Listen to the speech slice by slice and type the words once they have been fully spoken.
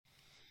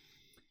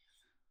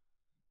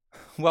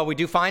Well, we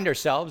do find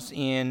ourselves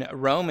in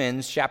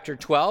Romans chapter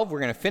 12. We're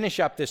going to finish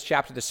up this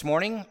chapter this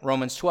morning,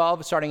 Romans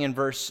 12, starting in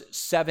verse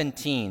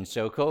 17.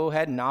 So go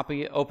ahead and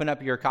open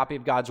up your copy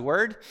of God's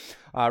Word,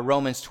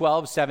 Romans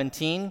 12,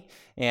 17.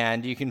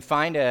 And you can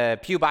find a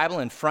pew Bible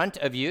in front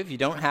of you if you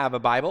don't have a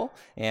Bible,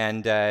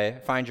 and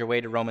find your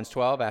way to Romans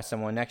 12. Ask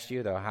someone next to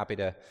you. They're happy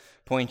to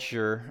point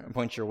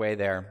your way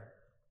there.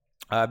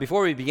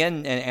 Before we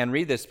begin and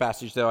read this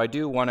passage, though, I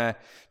do want to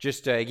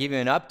just give you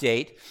an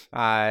update.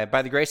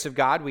 By the grace of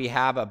God, we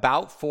have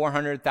about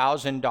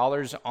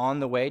 $400,000 on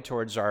the way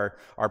towards our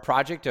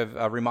project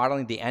of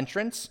remodeling the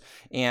entrance.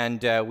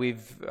 And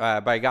we've,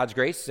 by God's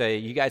grace,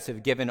 you guys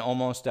have given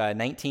almost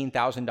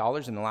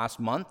 $19,000 in the last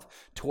month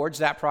towards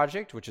that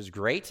project, which is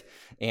great.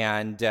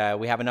 And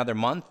we have another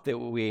month that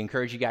we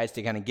encourage you guys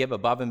to kind of give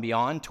above and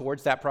beyond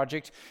towards that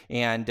project.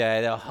 And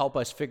that'll help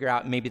us figure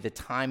out maybe the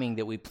timing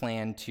that we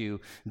plan to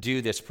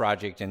do this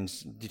project and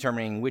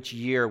determining which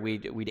year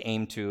we'd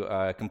aim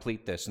to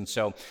complete this. And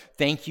so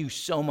thank you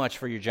so much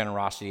for your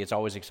generosity. It's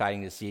always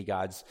exciting to see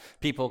God's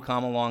people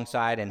come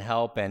alongside and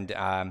help and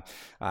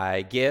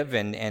give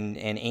and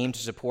aim to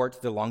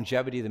support the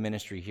longevity of the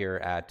ministry here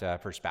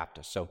at First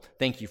Baptist. So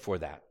thank you for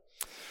that.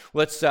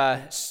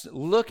 Let's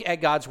look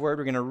at God's Word.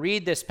 We're going to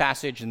read this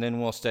passage and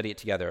then we'll study it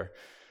together.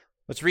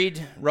 Let's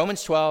read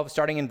Romans 12,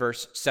 starting in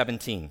verse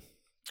 17.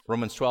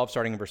 Romans 12,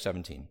 starting in verse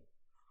 17.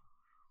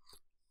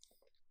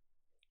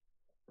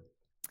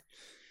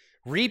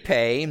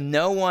 Repay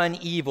no one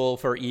evil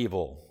for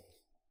evil,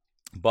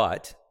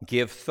 but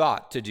give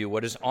thought to do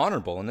what is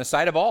honorable in the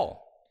sight of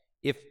all.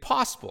 If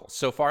possible,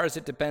 so far as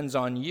it depends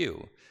on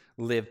you,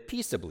 live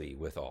peaceably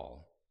with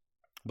all.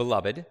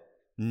 Beloved,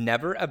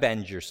 never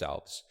avenge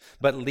yourselves,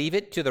 but leave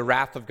it to the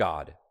wrath of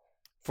God.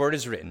 For it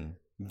is written,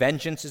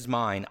 "Vengeance is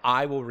mine,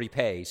 I will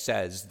repay,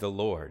 says the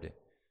Lord."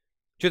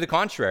 To the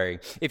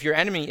contrary, if your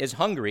enemy is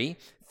hungry,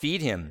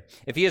 feed him.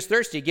 If he is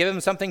thirsty, give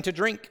him something to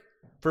drink.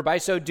 For by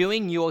so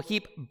doing, you will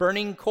heap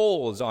burning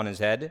coals on his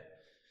head.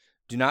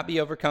 Do not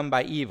be overcome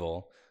by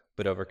evil,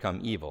 but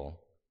overcome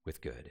evil with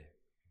good.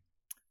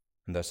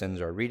 And thus ends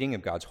our reading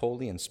of God's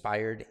holy,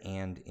 inspired,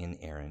 and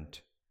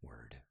inerrant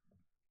word.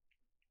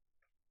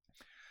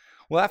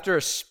 Well, after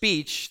a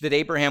speech that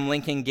Abraham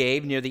Lincoln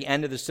gave near the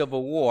end of the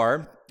Civil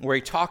War, where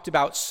he talked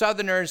about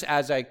Southerners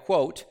as, I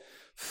quote,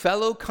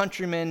 fellow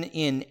countrymen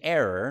in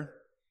error,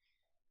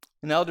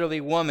 an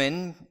elderly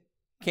woman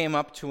came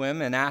up to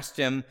him and asked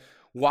him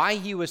why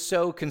he was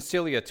so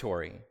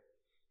conciliatory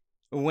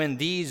when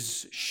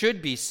these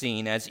should be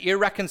seen as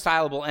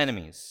irreconcilable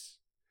enemies.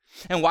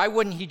 And why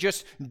wouldn't he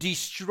just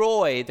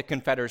destroy the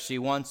Confederacy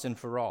once and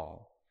for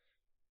all?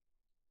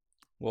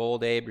 Well,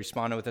 old Abe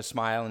responded with a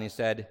smile and he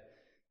said,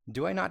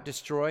 "Do I not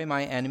destroy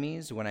my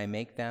enemies when I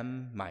make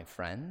them my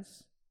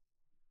friends?"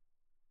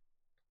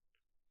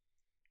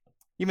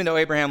 Even though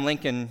Abraham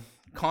Lincoln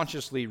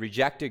consciously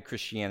rejected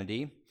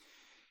Christianity,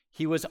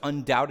 he was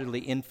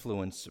undoubtedly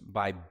influenced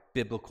by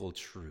biblical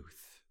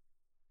truth.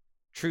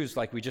 Truths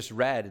like we just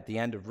read at the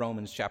end of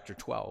Romans chapter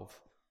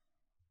 12,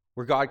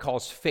 where God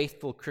calls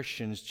faithful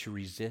Christians to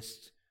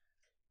resist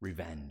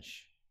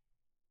revenge.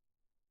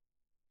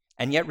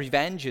 And yet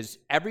revenge is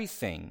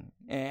everything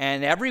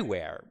and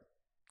everywhere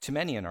to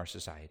many in our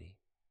society.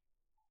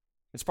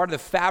 It's part of the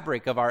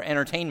fabric of our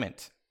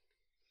entertainment.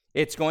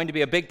 It's going to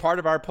be a big part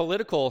of our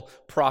political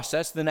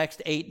process the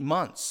next 8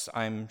 months,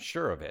 I'm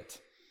sure of it.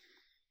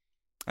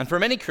 And for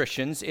many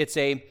Christians, it's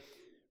a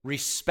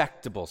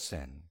respectable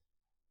sin,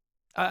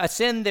 a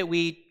sin that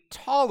we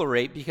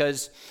tolerate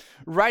because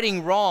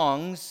righting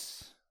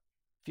wrongs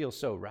feels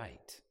so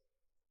right.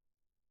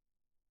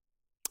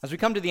 As we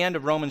come to the end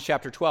of Romans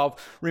chapter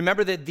 12,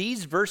 remember that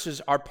these verses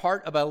are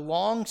part of a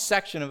long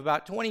section of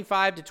about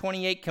 25 to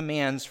 28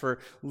 commands for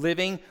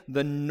living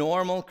the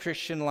normal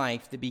Christian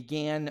life that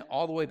began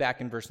all the way back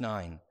in verse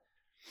 9.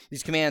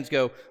 These commands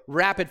go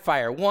rapid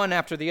fire, one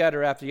after the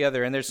other,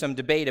 and there's some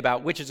debate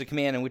about which is a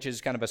command and which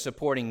is kind of a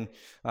supporting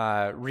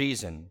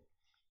reason.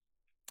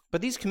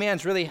 But these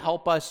commands really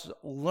help us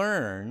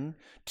learn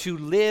to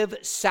live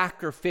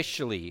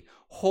sacrificially,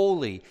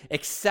 holy,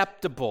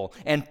 acceptable,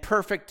 and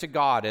perfect to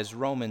God, as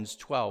Romans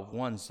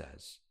 12:1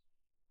 says.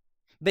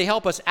 They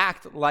help us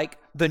act like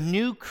the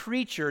new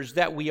creatures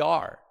that we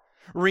are,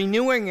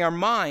 renewing our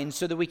minds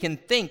so that we can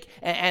think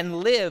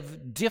and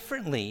live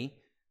differently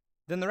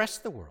than the rest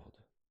of the world.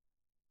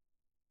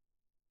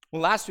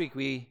 Well, last week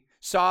we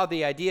saw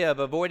the idea of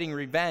avoiding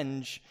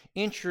revenge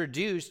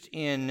introduced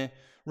in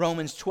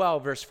Romans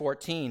 12, verse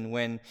 14,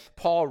 when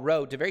Paul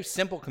wrote a very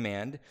simple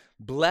command: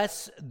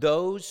 bless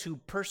those who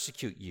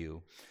persecute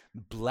you,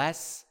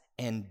 bless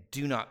and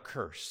do not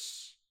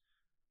curse.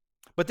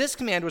 But this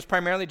command was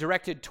primarily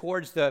directed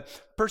towards the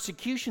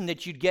persecution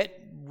that you'd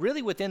get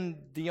really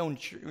within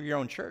your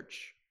own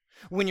church,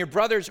 when your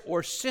brothers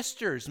or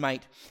sisters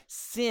might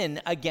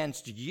sin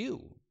against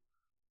you.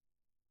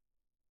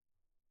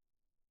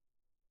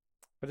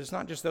 But it's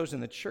not just those in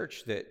the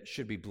church that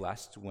should be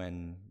blessed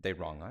when they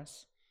wrong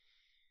us.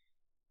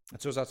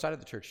 It's those outside of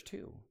the church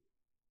too.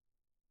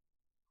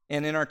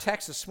 And in our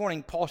text this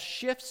morning, Paul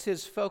shifts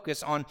his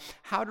focus on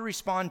how to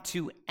respond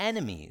to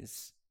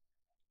enemies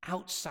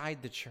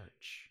outside the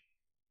church.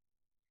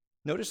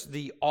 Notice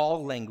the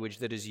all language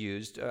that is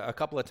used a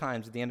couple of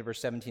times at the end of verse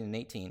 17 and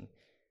 18.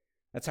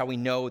 That's how we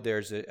know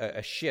there's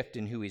a shift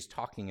in who he's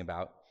talking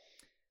about.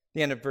 At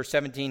the end of verse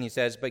 17, he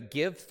says, "But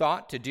give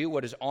thought to do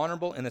what is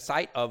honorable in the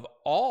sight of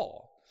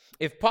all.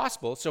 If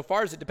possible, so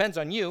far as it depends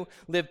on you,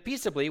 live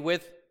peaceably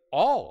with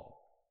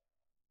all."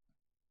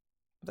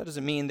 That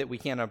doesn't mean that we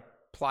can't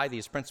apply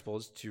these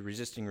principles to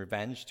resisting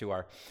revenge to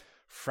our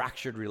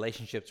fractured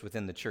relationships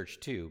within the church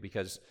too,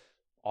 because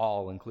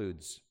all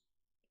includes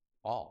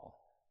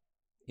all,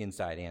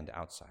 inside and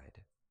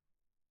outside.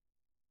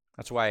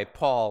 That's why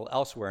Paul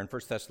elsewhere in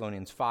 1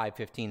 Thessalonians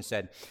 5:15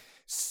 said,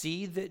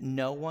 "See that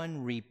no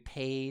one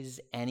repays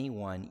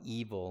anyone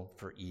evil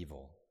for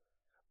evil,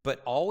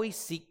 but always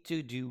seek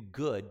to do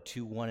good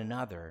to one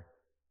another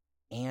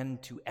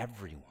and to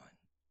everyone."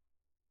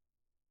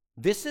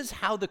 This is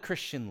how the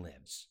Christian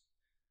lives,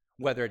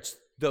 whether it's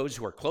those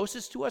who are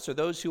closest to us or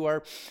those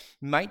who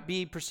might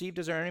be perceived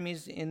as our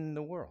enemies in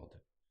the world.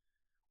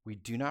 We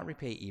do not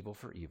repay evil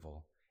for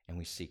evil, and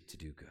we seek to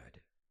do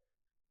good.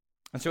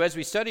 And so as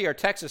we study our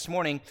text this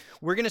morning,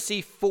 we're going to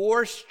see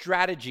 4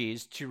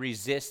 strategies to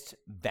resist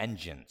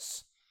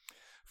vengeance.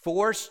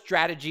 4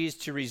 strategies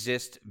to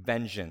resist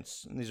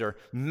vengeance. And these are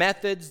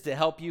methods to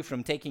help you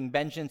from taking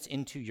vengeance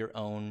into your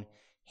own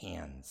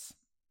hands.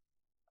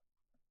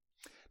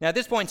 Now, at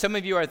this point, some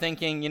of you are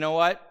thinking, you know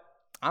what?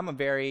 I'm a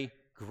very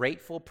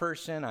grateful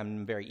person.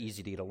 I'm a very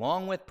easy to get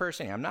along with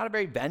person. I'm not a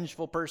very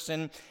vengeful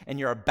person. And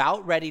you're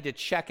about ready to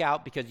check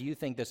out because you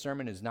think the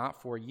sermon is not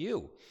for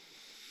you.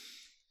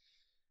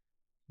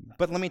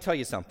 But let me tell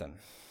you something.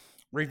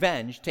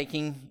 Revenge,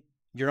 taking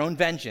your own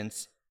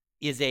vengeance,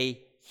 is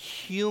a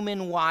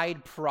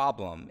human-wide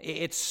problem.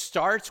 It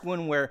starts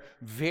when we're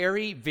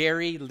very,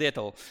 very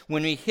little,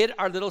 when we hit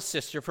our little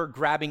sister for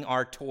grabbing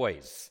our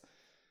toys.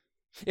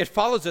 It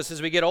follows us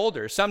as we get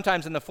older,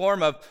 sometimes in the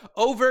form of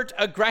overt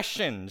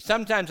aggression,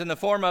 sometimes in the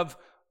form of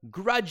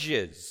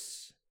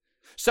grudges.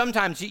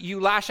 Sometimes you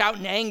lash out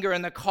in anger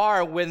in the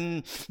car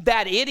when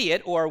that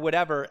idiot, or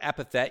whatever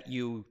epithet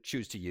you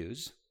choose to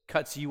use,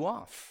 cuts you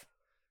off.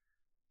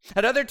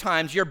 At other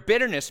times, your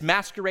bitterness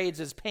masquerades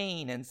as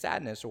pain and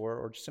sadness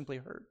or simply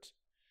hurt.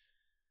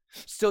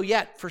 Still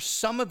yet, for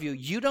some of you,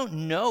 you don't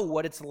know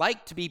what it's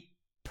like to be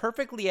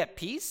perfectly at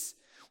peace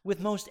with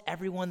most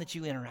everyone that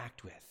you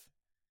interact with.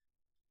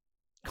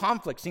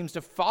 Conflict seems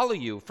to follow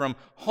you from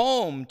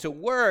home to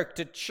work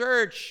to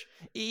church,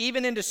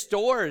 even into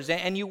stores,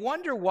 and you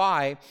wonder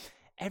why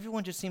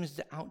everyone just seems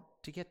out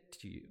to get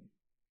to you.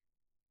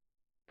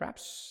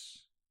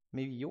 Perhaps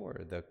maybe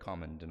you're the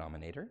common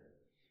denominator,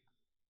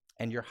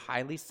 and your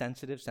highly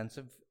sensitive sense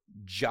of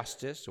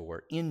justice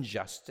or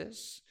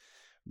injustice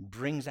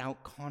brings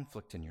out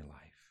conflict in your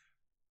life.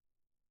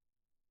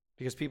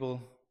 Because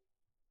people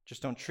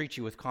just don't treat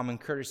you with common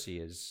courtesy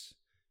as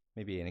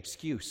maybe an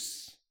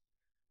excuse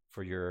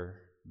for your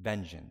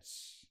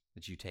vengeance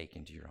that you take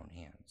into your own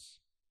hands.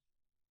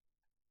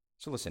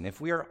 So listen,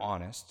 if we are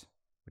honest,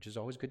 which is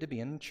always good to be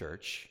in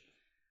church,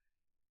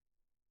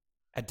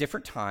 at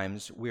different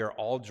times we are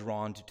all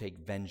drawn to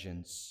take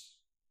vengeance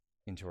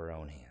into our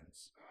own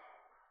hands,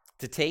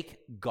 to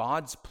take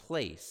God's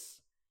place,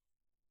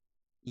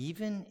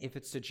 even if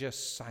it's to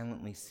just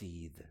silently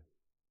seethe.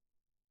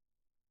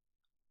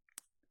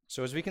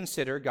 So as we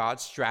consider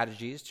God's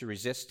strategies to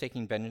resist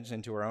taking vengeance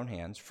into our own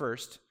hands,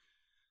 first,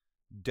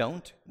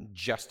 don't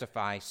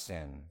justify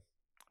sin.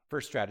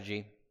 First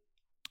strategy,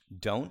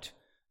 don't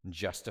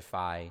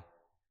justify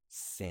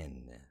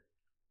sin.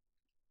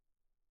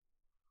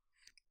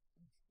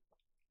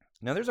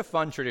 Now, there's a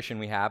fun tradition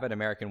we have at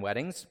American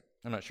weddings.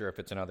 I'm not sure if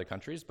it's in other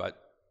countries,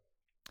 but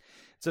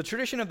it's a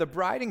tradition of the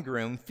bride and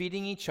groom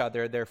feeding each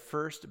other their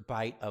first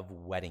bite of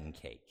wedding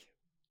cake.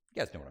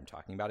 You guys know what I'm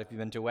talking about if you've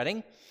been to a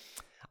wedding.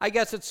 I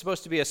guess it's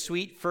supposed to be a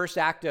sweet first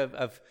act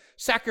of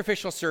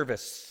sacrificial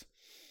service.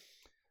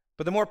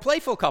 But the more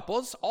playful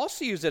couples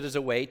also use it as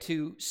a way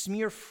to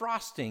smear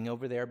frosting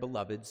over their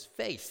beloved's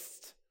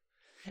face.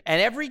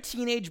 And every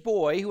teenage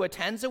boy who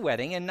attends a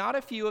wedding, and not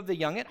a few of the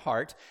young at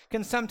heart,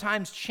 can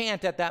sometimes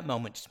chant at that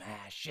moment,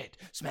 "Smash it,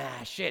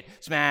 smash it,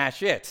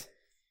 smash it."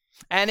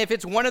 And if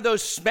it's one of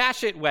those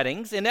smash it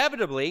weddings,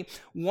 inevitably,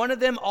 one of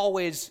them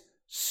always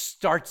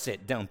starts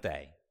it, don't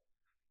they?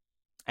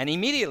 And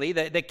immediately,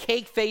 the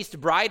cake-faced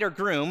bride or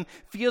groom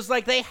feels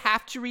like they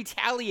have to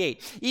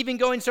retaliate, even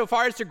going so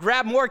far as to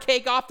grab more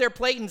cake off their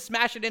plate and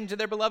smash it into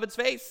their beloved's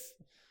face.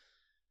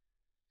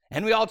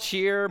 And we all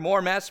cheer,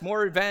 more mess,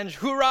 more revenge,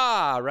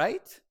 hurrah,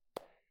 right?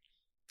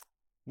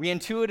 We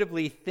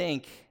intuitively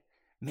think,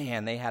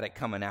 man, they had it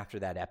coming after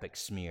that epic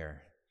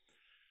smear.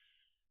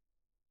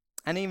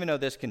 And even though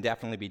this can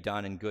definitely be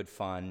done in good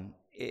fun,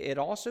 it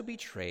also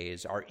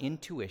betrays our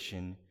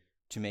intuition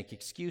to make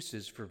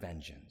excuses for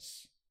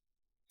vengeance,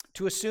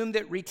 to assume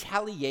that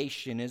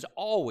retaliation is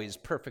always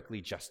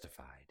perfectly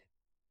justified,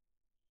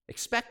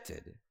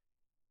 expected,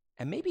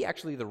 and maybe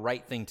actually the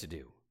right thing to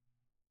do.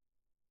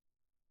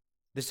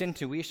 This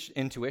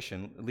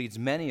intuition leads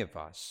many of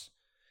us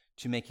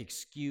to make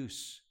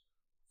excuse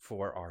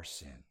for our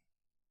sin,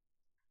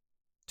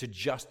 to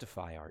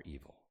justify our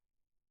evil.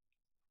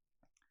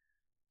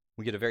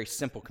 We get a very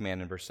simple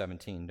command in verse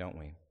 17, don't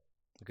we?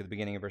 Look at the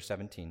beginning of verse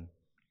 17.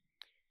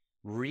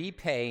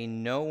 Repay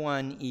no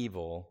one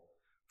evil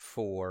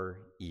for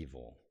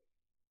evil.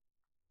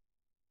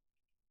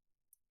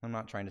 I'm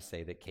not trying to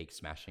say that cake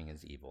smashing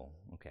is evil,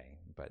 okay,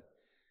 but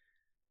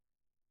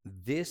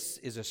this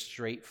is a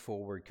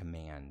straightforward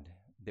command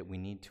that we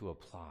need to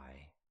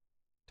apply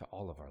to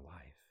all of our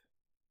life.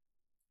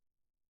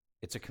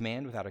 It's a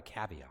command without a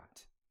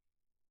caveat.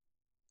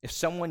 If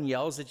someone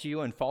yells at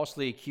you and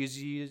falsely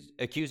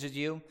accuses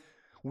you,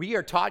 we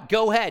are taught,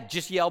 go ahead,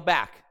 just yell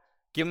back.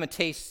 Give them a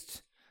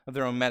taste of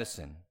their own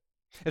medicine.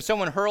 If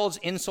someone hurls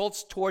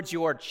insults towards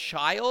your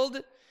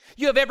child,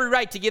 you have every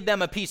right to give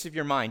them a piece of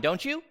your mind,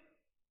 don't you?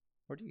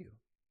 Or do you?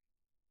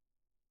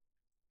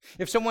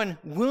 If someone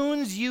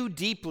wounds you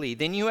deeply,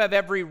 then you have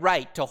every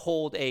right to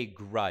hold a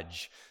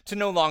grudge, to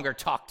no longer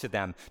talk to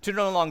them, to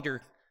no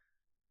longer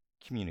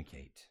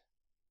communicate.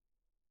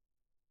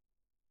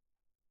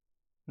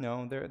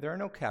 No, there are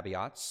no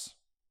caveats.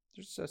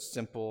 There's a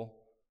simple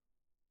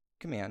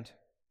command.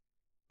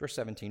 Verse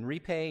 17,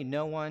 repay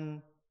no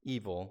one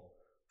evil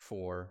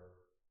for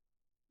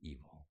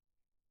evil.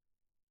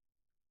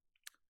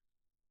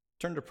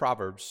 Turn to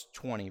Proverbs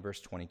 20,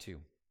 verse 22.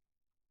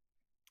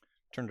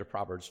 Turn to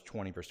Proverbs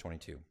 20, verse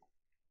 22.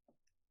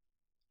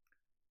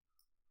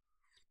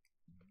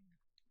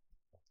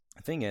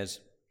 The thing is,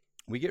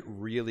 we get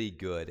really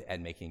good at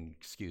making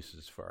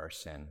excuses for our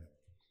sin,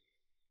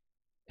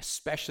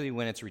 especially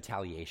when it's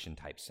retaliation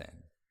type sin.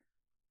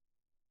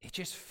 It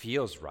just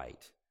feels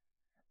right.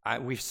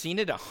 We've seen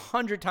it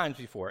 100 times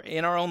before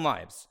in our own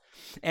lives.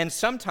 And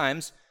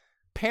sometimes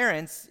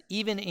parents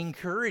even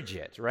encourage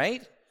it,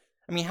 right?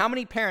 I mean, how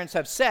many parents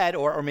have said,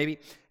 or maybe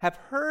have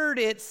heard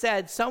it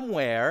said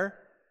somewhere,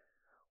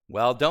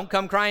 well, don't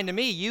come crying to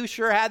me. You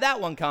sure had that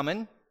one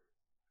coming.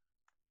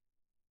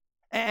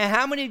 And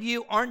how many of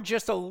you aren't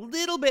just a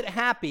little bit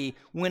happy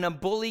when a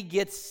bully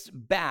gets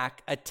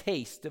back a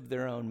taste of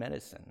their own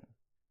medicine?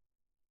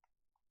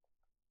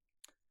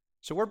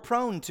 So we're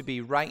prone to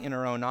be right in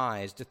our own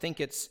eyes, to think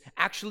it's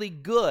actually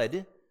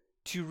good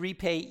to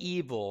repay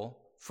evil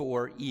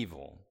for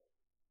evil.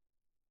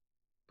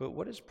 But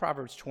what does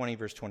Proverbs 20,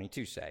 verse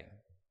 22 say?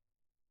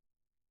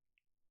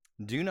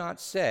 Do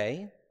not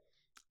say,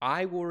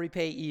 I will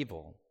repay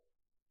evil.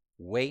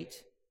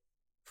 Wait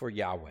for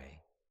Yahweh,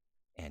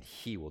 and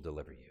he will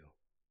deliver you.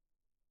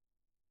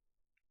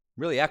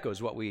 Really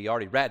echoes what we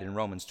already read in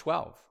Romans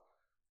 12.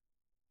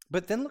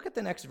 But then look at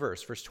the next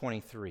verse, verse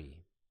 23.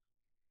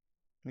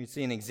 We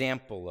see an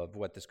example of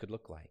what this could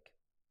look like.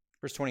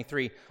 Verse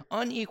 23,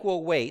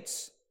 unequal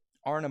weights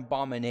are an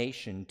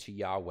abomination to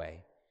Yahweh,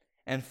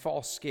 and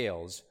false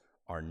scales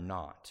are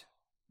not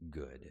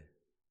good.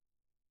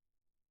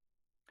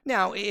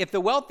 Now, if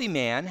the wealthy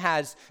man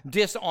has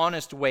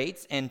dishonest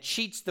weights and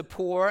cheats the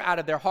poor out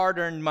of their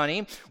hard-earned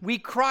money, we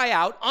cry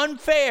out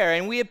unfair,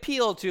 and we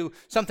appeal to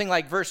something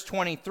like verse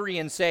 23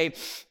 and say,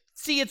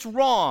 see, it's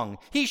wrong.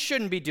 He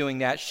shouldn't be doing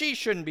that. She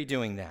shouldn't be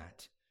doing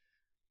that.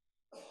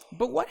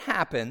 But what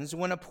happens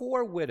when a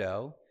poor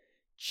widow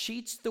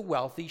cheats the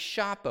wealthy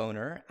shop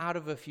owner out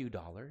of a few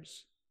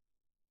dollars?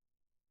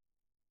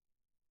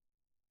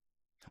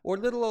 Or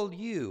little old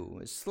you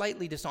is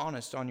slightly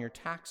dishonest on your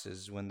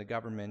taxes when the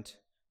government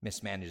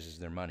mismanages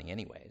their money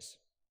anyways?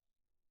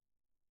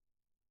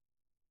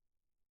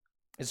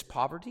 Is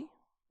poverty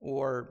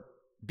or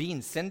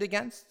being sinned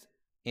against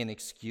an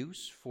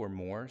excuse for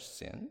more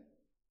sin?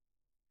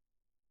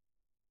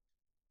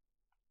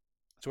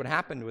 That's what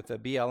happened with the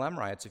BLM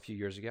riots a few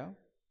years ago.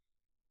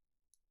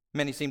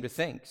 Many seem to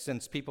think,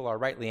 since people are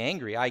rightly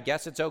angry, I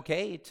guess it's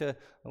okay to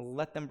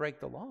let them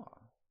break the law.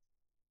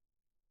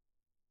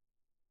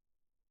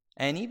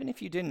 And even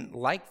if you didn't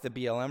like the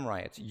BLM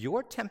riots,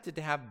 you're tempted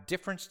to have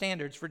different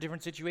standards for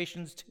different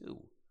situations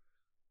too.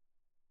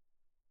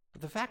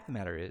 But the fact of the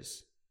matter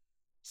is,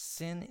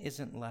 sin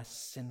isn't less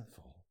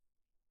sinful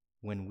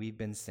when we've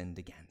been sinned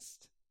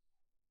against.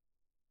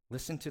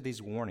 Listen to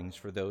these warnings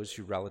for those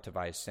who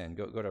relativize sin.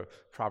 Go to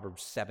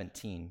Proverbs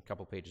 17, a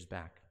couple pages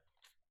back.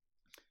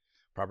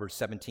 Proverbs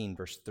 17,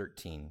 verse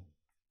 13.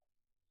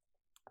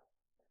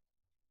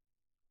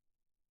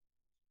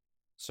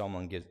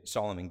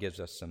 Solomon gives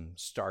us some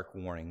stark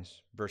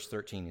warnings. Verse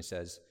 13, he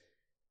says,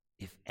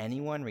 if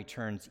anyone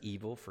returns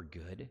evil for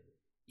good,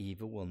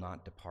 evil will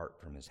not depart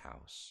from his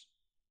house.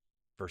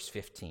 Verse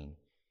 15,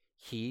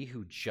 he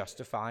who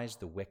justifies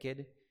the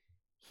wicked,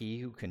 he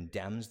who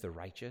condemns the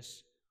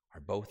righteous,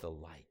 are both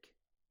alike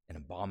an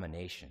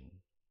abomination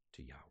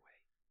to Yahweh.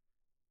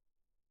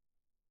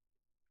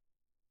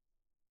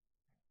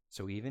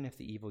 So even if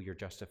the evil you're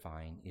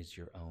justifying is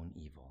your own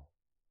evil,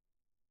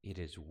 it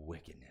is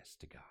wickedness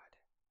to God.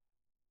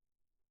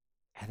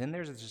 And then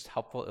there's this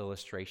helpful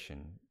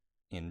illustration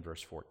in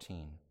verse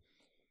 14.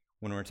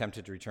 When we're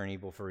tempted to return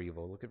evil for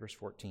evil, look at verse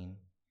 14.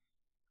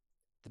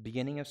 The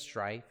beginning of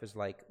strife is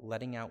like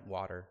letting out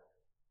water,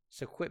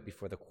 so quit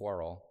before the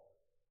quarrel.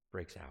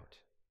 breaks out.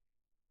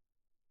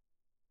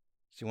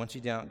 See, once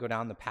you go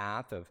down the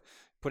path of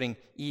putting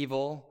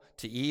evil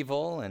to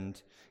evil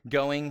and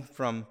going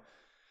from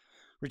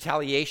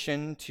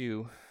retaliation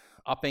to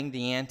upping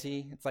the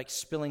ante, it's like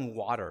spilling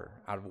water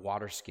out of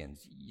water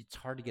skins. It's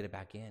hard to get it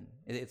back in.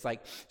 It's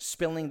like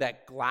spilling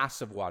that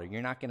glass of water.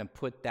 You're not going to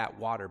put that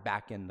water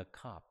back in the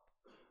cup.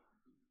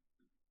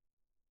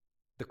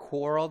 The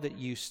quarrel that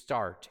you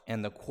start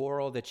and the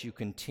quarrel that you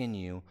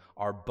continue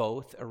are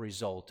both a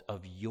result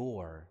of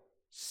your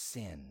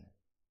sin.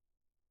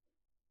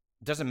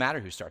 It doesn't matter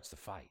who starts the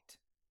fight.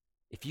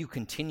 If you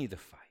continue the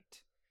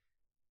fight,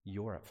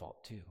 you're at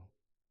fault too.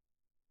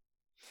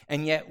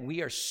 And yet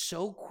we are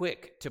so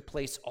quick to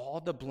place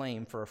all the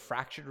blame for a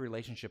fractured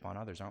relationship on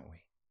others, aren't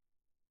we?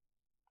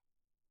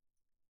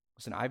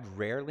 Listen, I've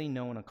rarely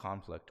known a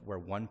conflict where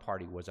one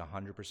party was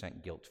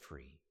 100%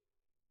 guilt-free.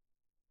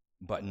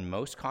 But in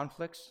most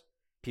conflicts,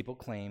 people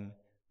claim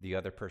the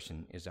other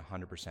person is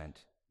 100%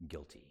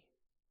 guilty.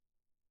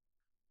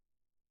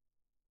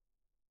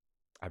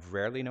 I've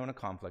rarely known a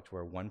conflict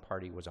where one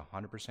party was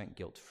 100%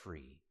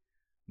 guilt-free,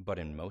 but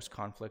in most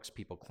conflicts,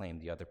 people claim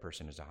the other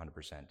person is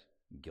 100%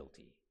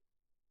 guilty.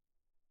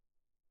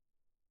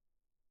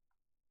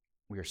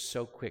 We are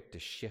so quick to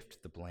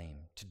shift the blame,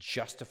 to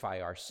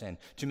justify our sin,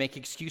 to make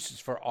excuses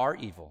for our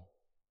evil.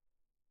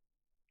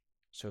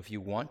 So if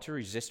you want to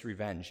resist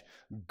revenge,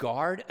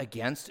 guard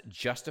against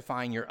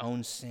justifying your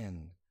own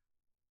sin.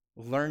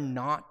 Learn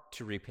not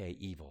to repay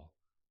evil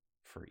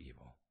for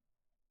evil.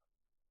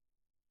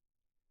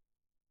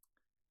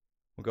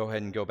 We'll go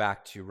ahead and go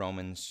back to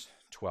Romans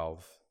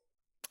 12.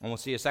 And we'll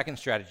see a second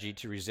strategy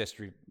to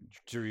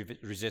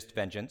resist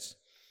vengeance.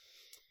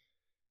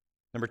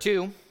 Number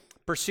 2,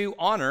 pursue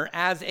honor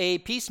as a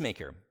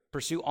peacemaker.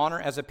 Pursue honor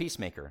as a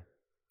peacemaker.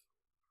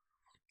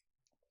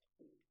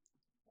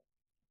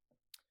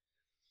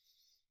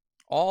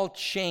 All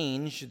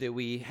change that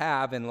we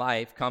have in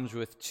life comes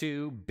with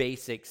 2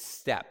 basic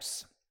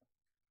steps.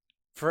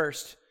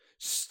 First,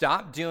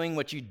 stop doing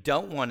what you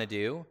don't want to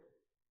do.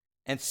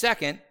 And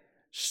second,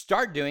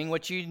 start doing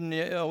what you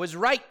know is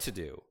right to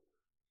do.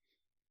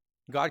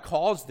 God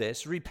calls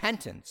this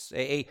repentance,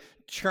 a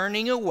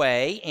turning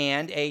away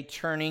and a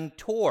turning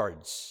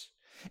towards.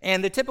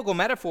 And the typical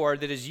metaphor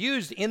that is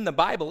used in the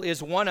Bible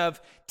is one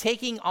of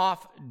taking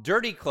off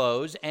dirty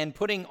clothes and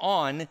putting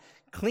on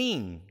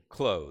clean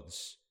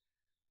clothes.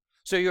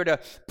 So you're to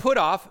put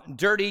off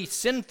dirty,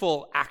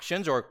 sinful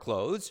actions or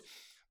clothes,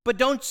 but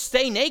don't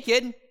stay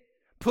naked.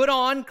 Put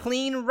on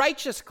clean,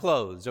 righteous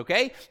clothes,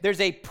 okay? There's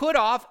a put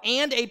off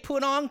and a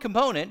put on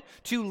component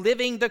to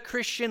living the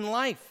Christian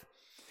life.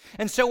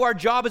 And so our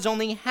job is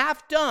only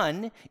half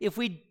done if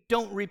we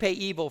don't repay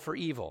evil for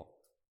evil.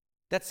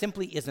 That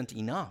simply isn't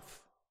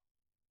enough.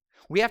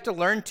 We have to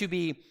learn to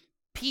be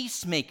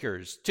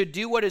peacemakers, to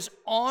do what is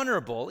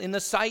honorable in the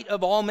sight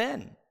of all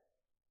men.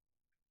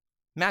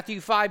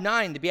 Matthew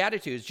 5:9, the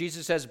Beatitudes,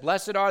 Jesus says,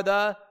 "Blessed are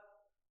the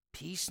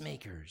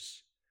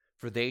peacemakers,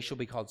 for they shall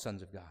be called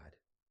sons of God."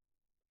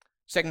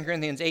 2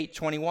 Corinthians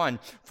 8:21,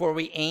 "For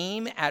we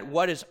aim at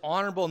what is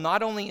honorable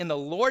not only in the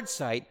Lord's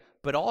sight,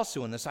 but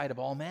also in the sight of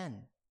all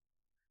men."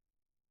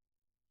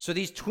 So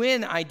these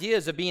twin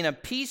ideas of being a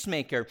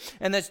peacemaker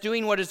and that's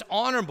doing what is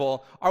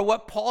honorable are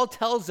what Paul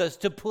tells us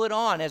to put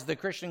on as the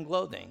Christian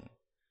clothing.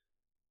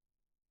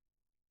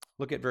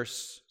 Look at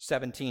verse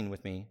 17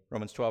 with me,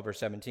 Romans 12, verse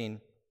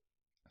 17.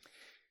 It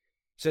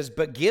says,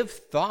 "But give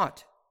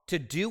thought to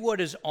do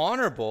what is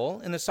honorable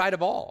in the sight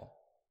of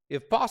all.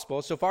 If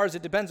possible, so far as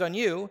it depends on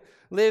you,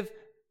 live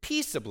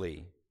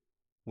peaceably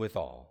with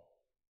all."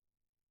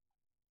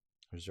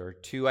 Those are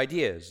 2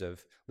 ideas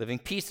of living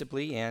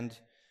peaceably and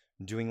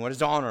doing what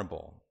is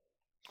honorable.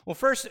 Well,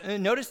 first,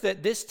 notice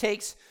that this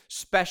takes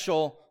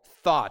special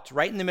thought.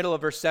 Right in the middle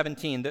of verse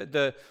 17,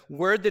 the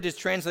word that is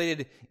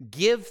translated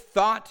give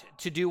thought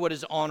to do what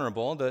is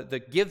honorable, the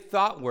give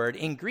thought word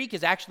in Greek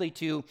is actually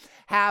to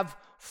have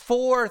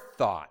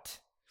forethought.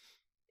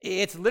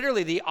 It's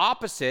literally the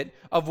opposite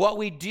of what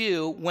we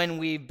do when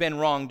we've been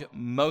wronged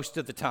most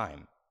of the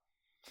time.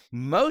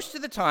 Most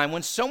of the time,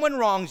 when someone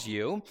wrongs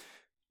you,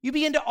 you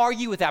begin to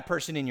argue with that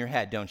person in your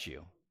head, don't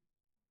you?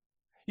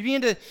 You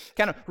begin to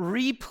kind of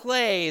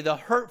replay the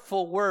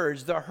hurtful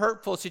words, the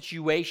hurtful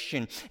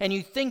situation, and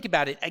you think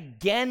about it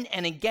again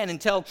and again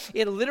until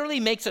it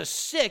literally makes us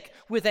sick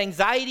with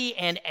anxiety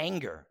and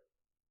anger.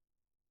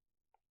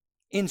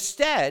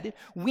 Instead,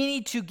 we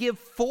need to give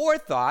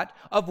forethought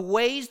of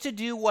ways to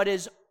do what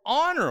is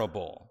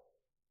honorable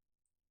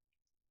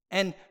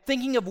and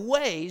thinking of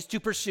ways to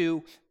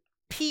pursue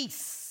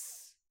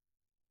peace.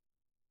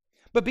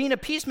 But being a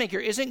peacemaker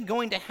isn't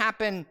going to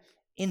happen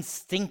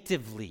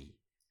instinctively.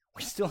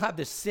 We still have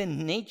the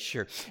sin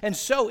nature. And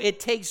so it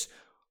takes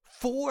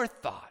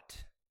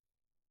forethought,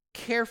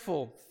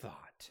 careful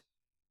thought.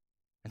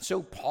 And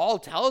so Paul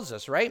tells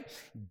us, right?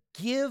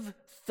 Give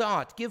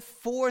thought, give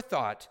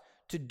forethought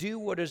to do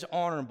what is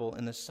honorable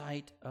in the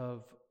sight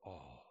of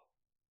all.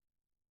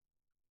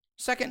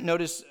 Second,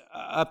 notice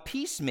a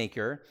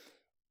peacemaker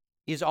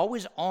is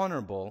always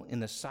honorable in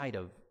the sight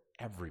of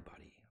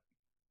everybody.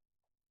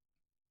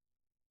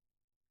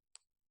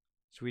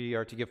 So we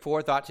are to give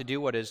forethought to do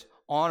what is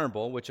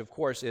honorable, which of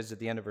course is at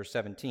the end of verse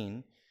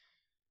 17.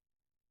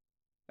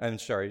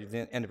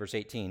 The end of verse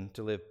 18,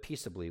 to live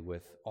peaceably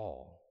with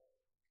all.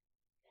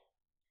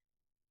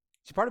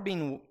 See, part of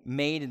being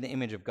made in the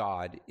image of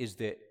God is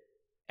that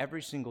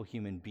every single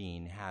human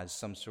being has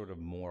some sort of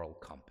moral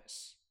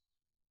compass.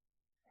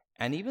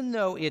 And even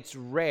though it's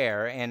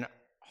rare and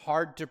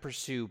hard to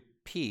pursue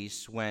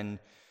peace when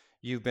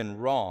you've been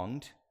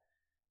wronged,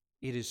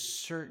 it is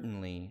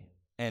certainly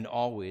and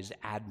always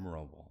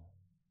admirable.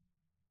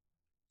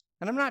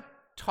 And I'm not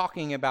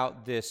talking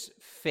about this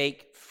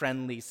fake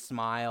friendly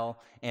smile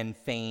and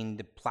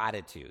feigned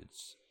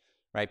platitudes,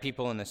 right?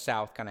 People in the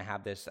South kind of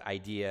have this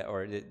idea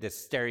or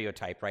this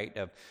stereotype, right,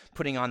 of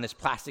putting on this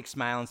plastic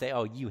smile and say,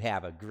 oh, you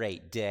have a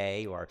great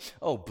day, or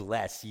oh,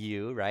 bless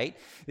you, right?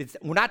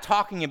 We're not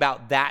talking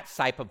about that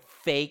type of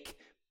fake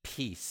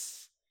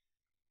peace,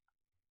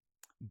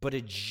 but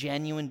a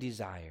genuine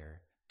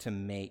desire to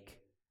make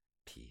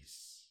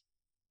peace.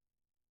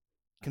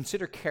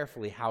 Consider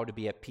carefully how to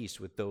be at peace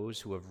with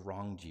those who have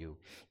wronged you,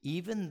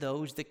 even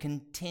those that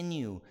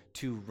continue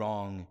to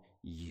wrong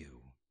you.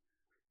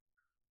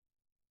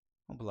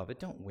 Oh, beloved,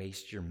 don't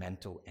waste your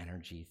mental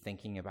energy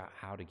thinking about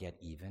how to get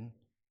even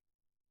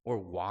or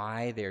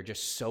why they're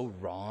just so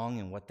wrong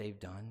in what they've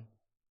done,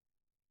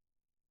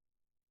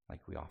 like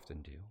we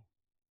often do.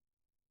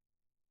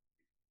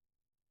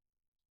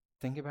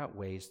 Think about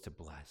ways to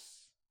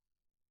bless,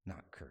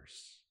 not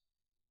curse,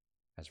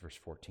 as verse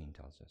 14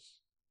 tells us.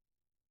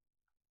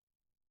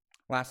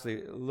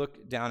 Lastly,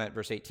 look down at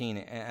verse 18,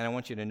 and I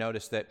want you to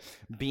notice that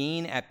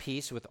being at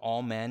peace with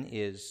all men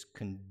is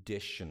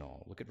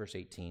conditional. Look at verse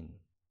 18.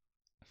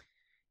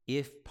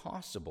 If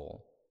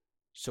possible,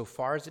 so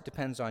far as it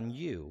depends on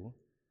you,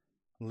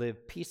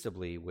 live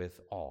peaceably with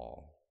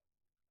all.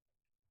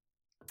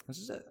 This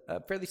is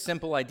a fairly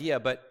simple idea,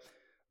 but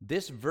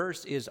this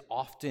verse is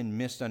often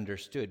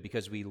misunderstood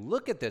because we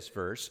look at this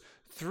verse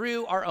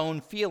through our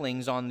own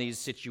feelings on these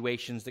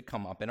situations that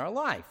come up in our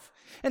life.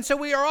 And so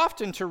we are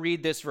often to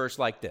read this verse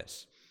like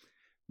this: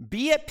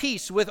 be at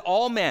peace with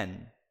all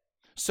men,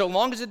 so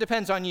long as it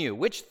depends on you,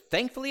 which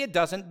thankfully it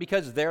doesn't,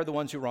 because they're the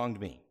ones who wronged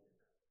me.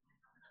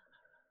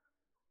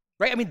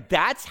 Right? I mean,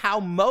 that's how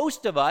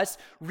most of us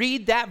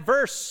read that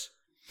verse.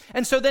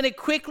 And so then it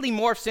quickly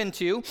morphs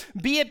into,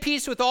 be at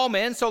peace with all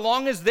men, so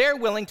long as they're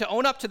willing to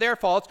own up to their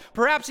faults,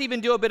 perhaps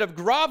even do a bit of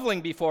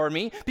groveling before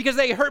me, because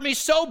they hurt me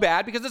so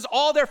bad, because it's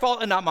all their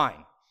fault and not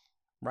mine.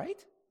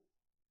 Right?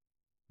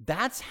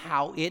 That's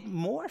how it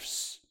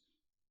morphs.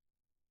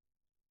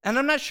 And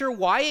I'm not sure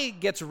why it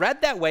gets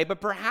read that way,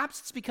 but perhaps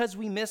it's because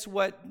we miss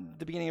what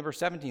the beginning of verse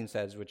 17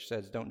 says, which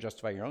says, don't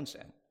justify your own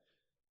sin.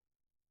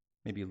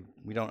 Maybe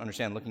we don't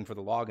understand looking for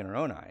the log in our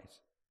own eyes.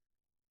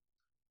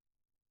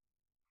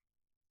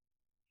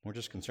 We're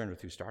just concerned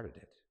with who started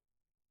it.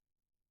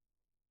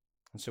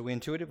 And so we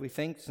intuitively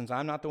think, since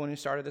I'm not the one who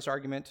started this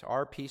argument,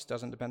 our peace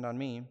doesn't depend on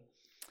me.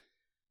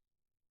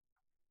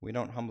 We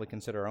don't humbly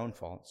consider our own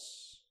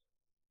faults.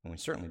 And we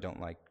certainly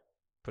don't like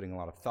putting a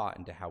lot of thought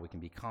into how we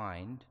can be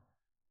kind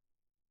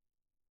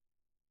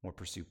or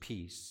pursue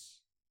peace,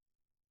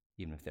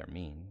 even if they're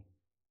mean.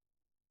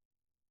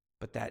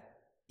 But that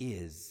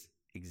is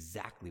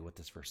exactly what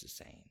this verse is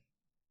saying.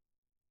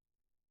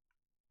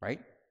 Right?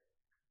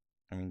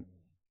 I mean,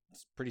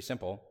 it's pretty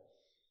simple.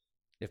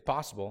 If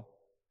possible,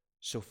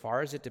 so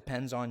far as it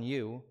depends on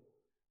you,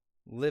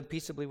 live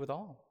peaceably with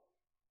all.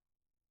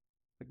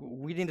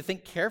 We need to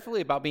think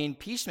carefully about being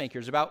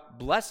peacemakers, about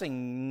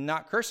blessing,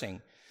 not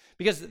cursing,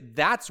 because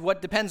that's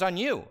what depends on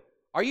you.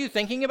 Are you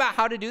thinking about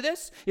how to do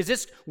this? Is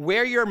this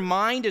where your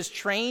mind is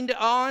trained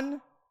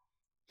on?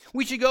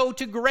 We should go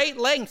to great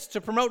lengths to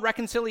promote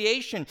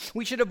reconciliation.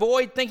 We should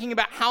avoid thinking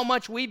about how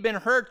much we've been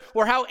hurt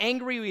or how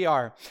angry we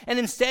are, and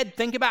instead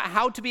think about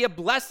how to be a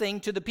blessing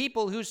to the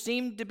people who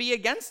seem to be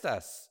against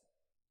us.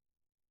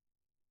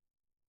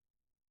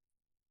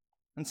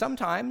 And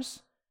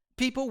sometimes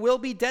people will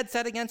be dead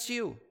set against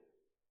you.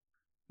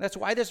 That's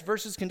why this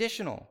verse is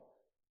conditional.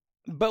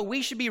 But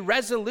we should be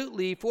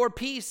resolutely for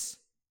peace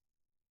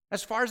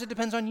as far as it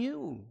depends on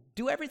you.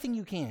 Do everything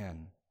you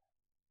can.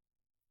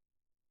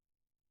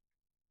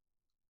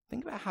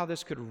 Think about how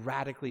this could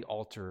radically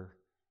alter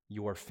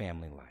your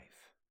family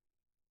life.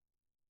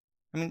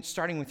 I mean,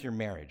 starting with your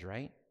marriage,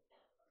 right?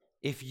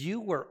 If you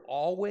were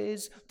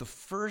always the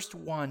first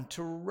one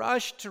to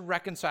rush to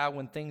reconcile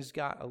when things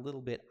got a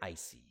little bit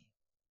icy,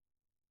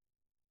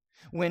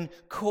 when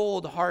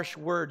cold, harsh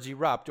words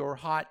erupt, or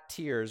hot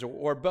tears,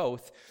 or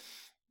both,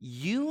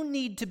 you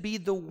need to be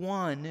the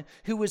one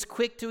who is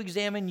quick to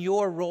examine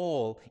your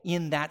role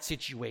in that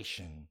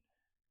situation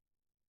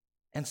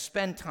and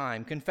spend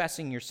time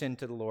confessing your sin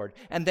to the Lord,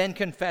 and then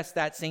confess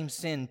that same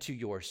sin to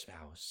your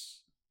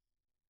spouse.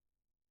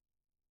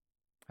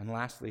 And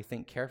lastly,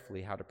 think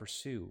carefully how to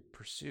pursue.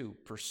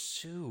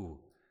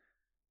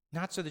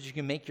 Not so that you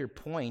can make your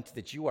point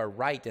that you are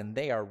right and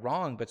they are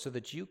wrong, but so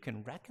that you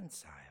can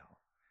reconcile,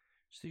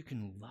 so you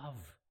can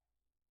love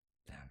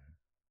them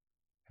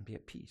and be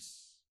at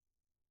peace.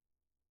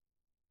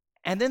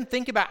 And then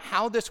think about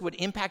how this would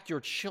impact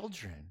your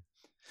children.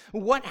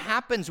 What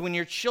happens when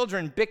your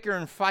children bicker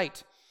and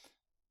fight?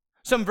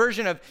 Some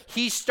version of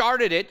he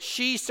started it,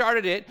 she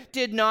started it,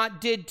 did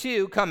not, did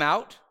too, come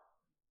out.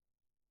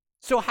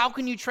 So how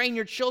can you train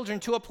your children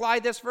to apply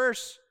this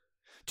verse?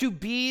 To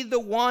be the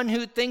one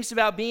who thinks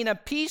about being a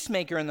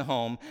peacemaker in the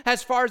home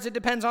as far as it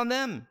depends on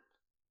them.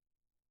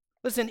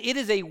 Listen, it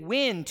is a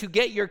win to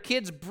get your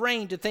kid's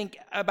brain to think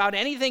about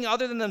anything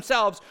other than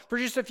themselves for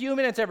just a few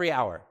minutes every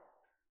hour.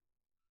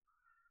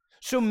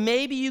 So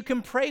maybe you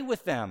can pray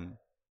with them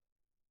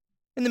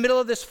in the middle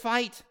of this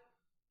fight.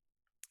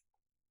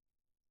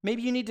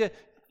 Maybe you need to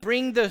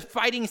bring the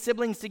fighting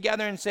siblings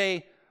together and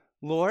say,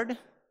 Lord,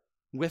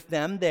 with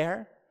them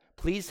there,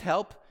 please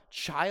help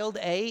child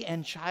A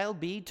and child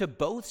B to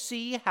both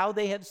see how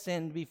they have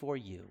sinned before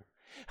you.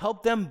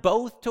 Help them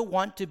both to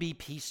want to be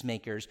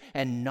peacemakers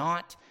and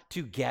not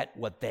to get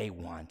what they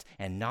want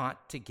and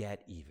not to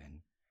get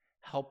even.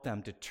 Help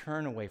them to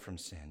turn away from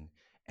sin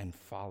and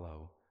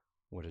follow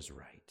what is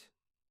right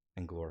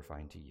and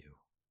glorifying to you.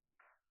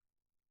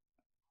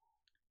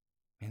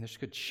 Man, this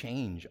could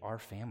change our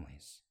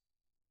families.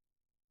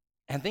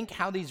 And think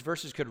how these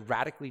verses could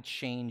radically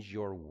change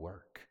your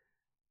work.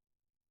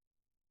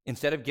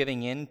 Instead of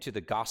giving in to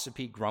the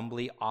gossipy,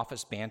 grumbly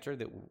office banter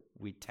that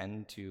we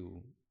tend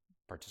to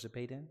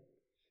participate in,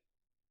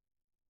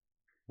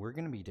 we're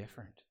going to be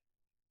different.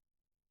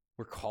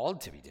 We're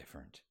called to be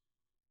different.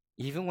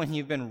 Even when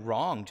you've been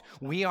wronged,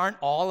 we aren't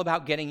all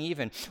about getting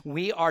even.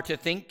 We are to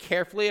think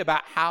carefully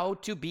about how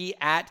to be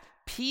at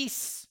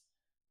peace.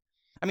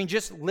 I mean,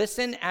 just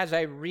listen as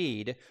I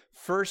read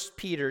 1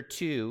 Peter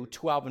 2,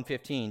 12 and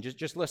 15.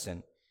 Just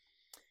listen.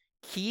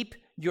 Keep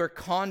your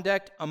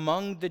conduct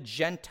among the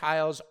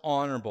Gentiles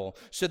honorable,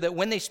 so that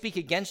when they speak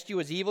against you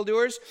as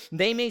evildoers,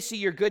 they may see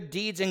your good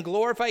deeds and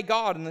glorify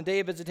God in the day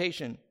of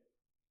visitation.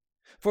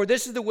 For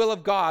this is the will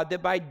of God,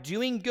 that by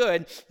doing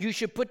good, you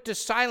should put to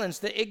silence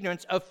the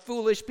ignorance of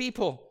foolish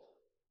people.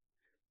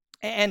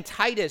 And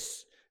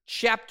Titus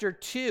chapter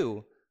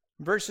 2,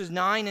 verses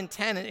 9 and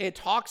 10, it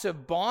talks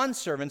of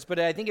bondservants, but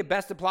I think it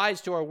best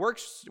applies to our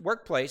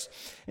workplace.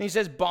 And he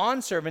says,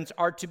 bondservants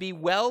are to be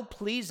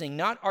well-pleasing,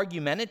 not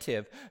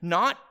argumentative,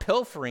 not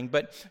pilfering,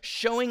 but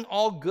showing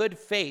all good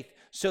faith,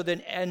 so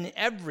that in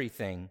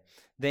everything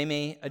they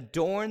may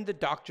adorn the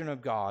doctrine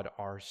of God,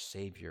 our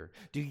Savior.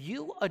 Do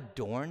you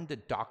adorn the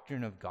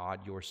doctrine of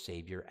God, your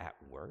Savior, at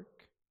work?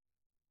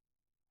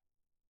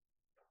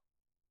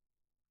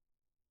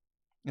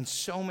 In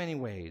so many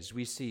ways,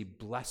 we see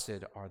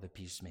blessed are the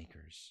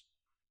peacemakers.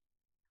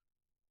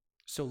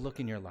 So look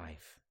in your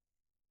life.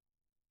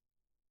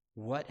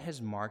 What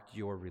has marked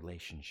your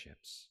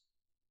relationships?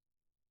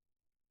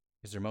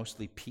 Is there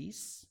mostly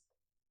peace?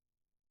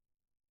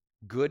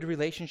 Good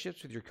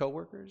relationships with your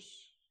coworkers,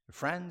 your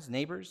friends,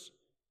 neighbors,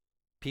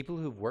 people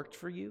who've worked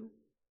for you?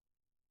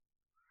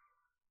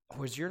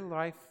 Or is your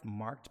life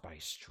marked by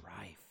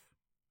strife?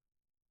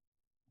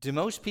 Do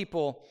most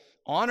people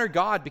honor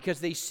God because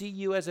they see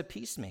you as a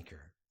peacemaker?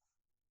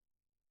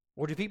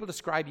 Or do people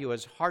describe you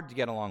as hard to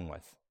get along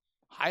with,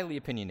 highly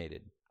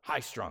opinionated,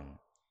 high-strung,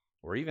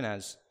 or even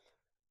as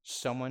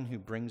someone who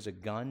brings a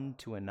gun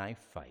to a knife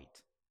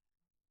fight?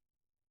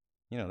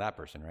 You know that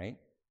person, right?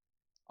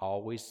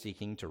 Always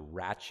seeking to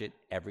ratchet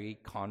every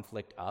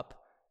conflict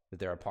up that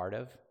they're a part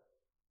of.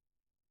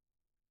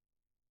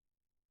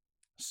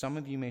 Some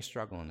of you may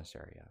struggle in this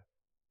area,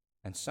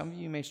 and some of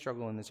you may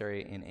struggle in this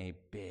area in a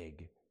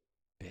big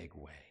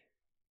way.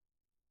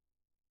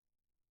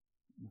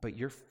 But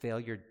your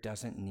failure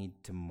doesn't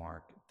need to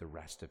mark the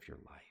rest of your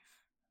life.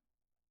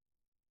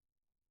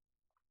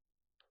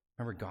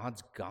 Remember,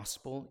 God's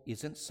gospel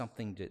isn't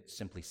something that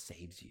simply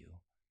saves you,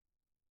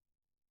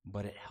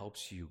 but it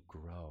helps you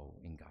grow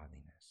in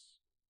godliness.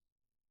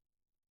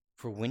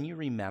 For when you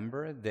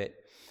remember that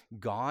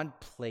God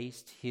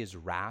placed his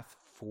wrath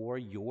for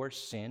your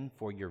sin,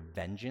 for your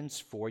vengeance,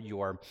 for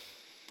your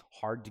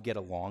hard to get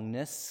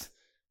alongness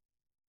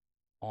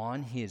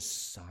on his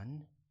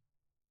Son,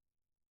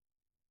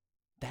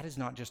 that is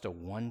not just a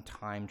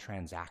one-time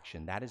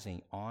transaction. That is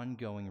an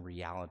ongoing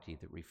reality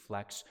that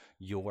reflects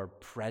your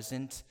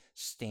present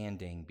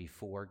standing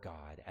before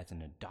God as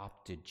an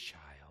adopted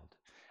child,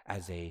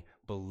 as a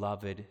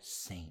beloved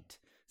saint,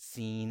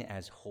 seen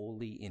as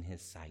holy in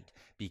his sight,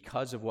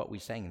 because of what we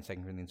sang in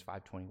 2 Corinthians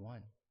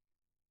 5:21.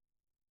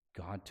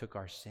 God took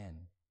our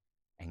sin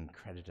and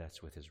credited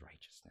us with his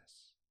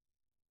righteousness.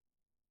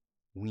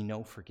 We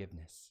know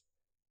forgiveness,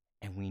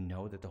 and we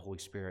know that the Holy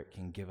Spirit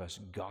can give us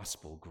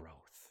gospel growth.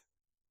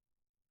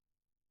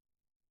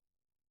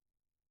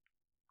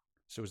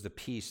 So as the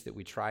peace that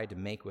we try to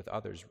make with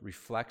others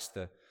reflects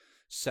the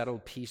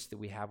settled peace that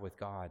we have with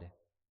God,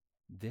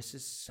 this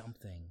is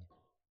something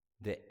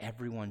that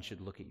everyone should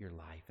look at your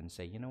life and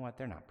say, you know what,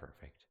 they're not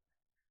perfect,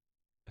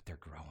 but they're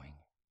growing.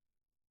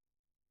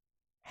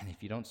 And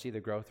if you don't see the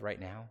growth right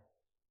now,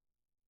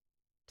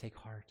 take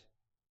heart.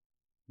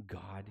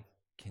 God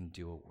can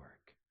do a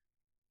work.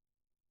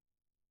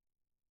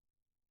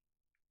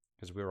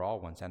 Because we were all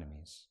once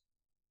enemies,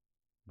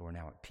 but we're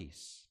now at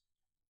peace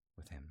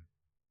with him.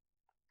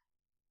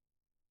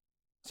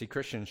 See,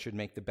 Christians should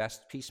make the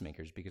best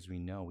peacemakers because we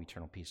know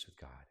eternal peace with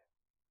God.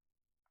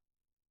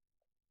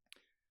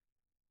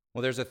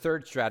 Well, there's a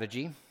third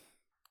strategy.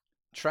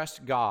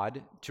 Trust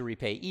God to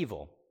repay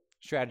evil.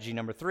 Strategy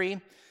number 3,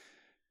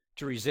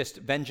 to resist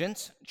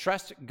vengeance.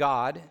 Trust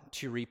God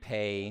to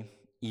repay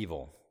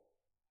evil.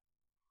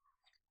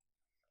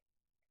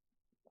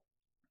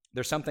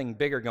 There's something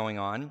bigger going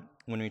on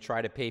when we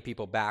try to pay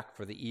people back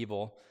for the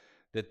evil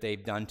that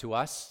they've done to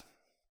us.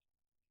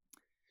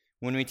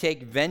 When we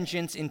take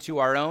vengeance into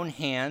our own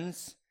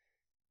hands,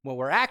 what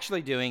we're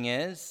actually doing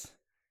is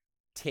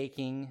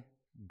taking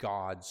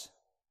God's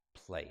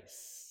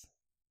place.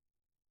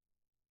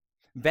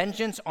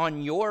 Vengeance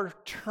on your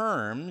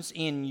terms,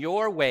 in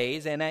your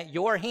ways, and at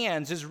your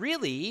hands is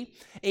really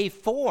a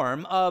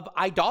form of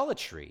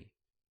idolatry.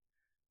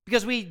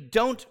 Because we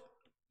don't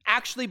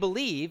actually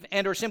believe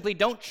and or simply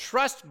don't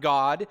trust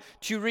God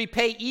to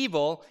repay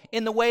evil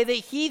in the way that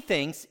he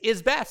thinks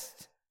is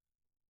best.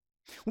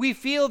 We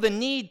feel the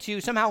need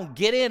to somehow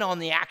get in on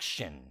the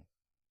action.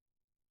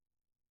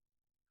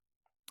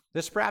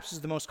 This perhaps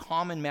is the most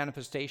common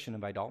manifestation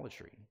of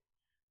idolatry.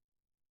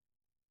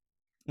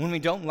 When we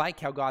don't like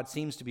how God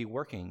seems to be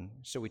working,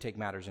 so we take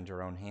matters into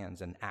our own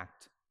hands and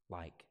act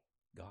like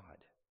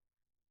God.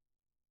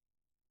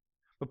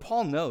 But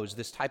Paul knows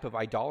this type of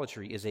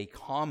idolatry is a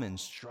common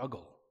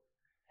struggle.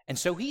 And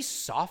so he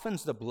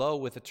softens the blow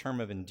with a term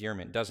of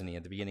endearment, doesn't he,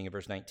 at the beginning of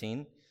verse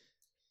 19?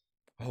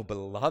 Oh,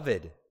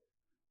 beloved,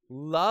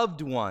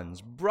 loved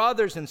ones,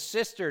 brothers and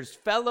sisters,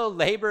 fellow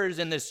laborers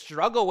in this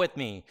struggle with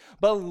me.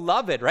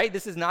 Beloved, right?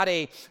 This is not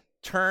a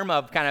term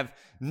of kind of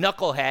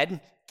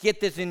knucklehead. Get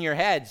this in your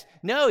heads.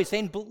 No, he's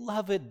saying,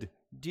 beloved,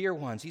 dear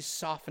ones. He's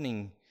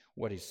softening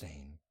what he's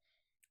saying.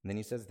 And then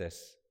he says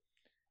this,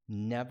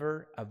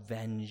 never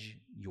avenge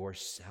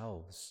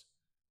yourselves,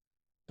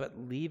 but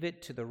leave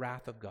it to the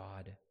wrath of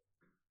God.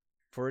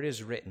 For it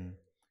is written,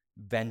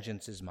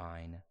 vengeance is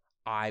mine,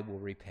 I will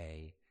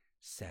repay,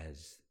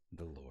 says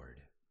the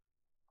Lord.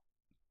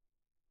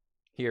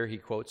 Here he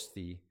quotes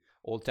the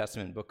Old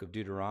Testament book of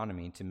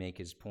Deuteronomy to make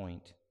his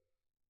point.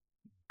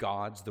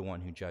 God's the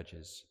one who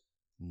judges,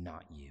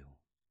 not you.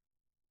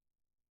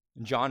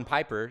 John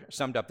Piper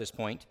summed up this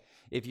point.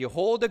 If you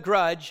hold a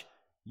grudge,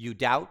 you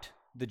doubt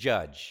the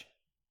judge.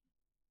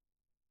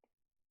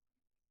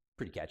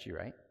 Pretty catchy,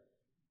 right?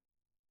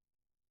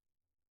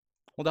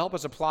 Well, to help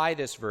us apply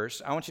this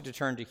verse, I want you to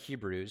turn to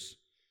Hebrews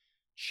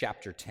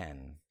chapter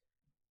 10.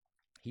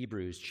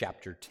 Hebrews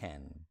chapter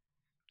 10,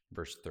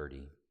 verse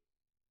 30.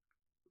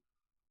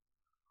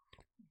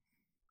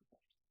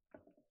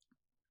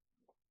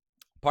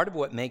 Part of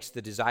what makes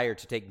the desire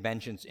to take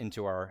vengeance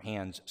into our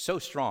hands so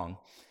strong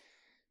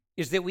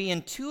is that we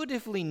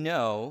intuitively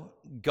know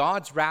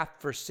God's wrath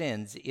for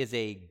sins is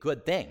a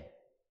good thing.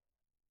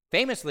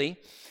 Famously,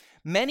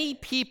 many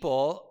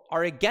people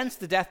are against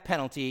the death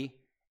penalty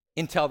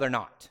until they're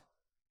not.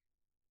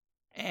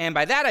 And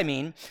by that I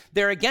mean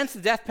they're against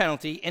the death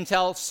penalty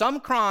until some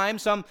crime,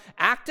 some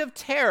act of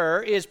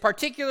terror is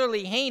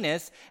particularly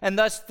heinous, and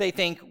thus they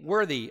think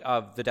worthy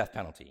of the death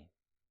penalty.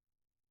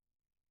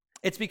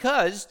 It's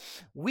because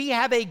we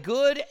have a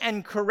good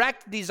and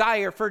correct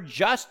desire for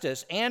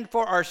justice and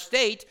for our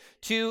state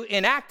to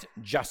enact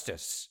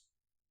justice.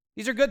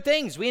 These are good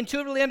things. We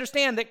intuitively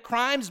understand that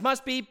crimes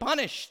must be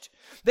punished,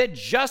 that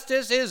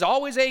justice is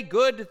always a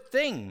good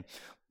thing.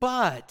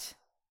 But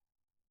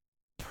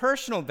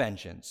personal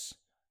vengeance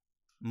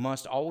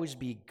must always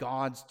be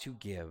God's to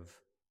give,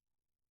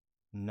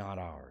 not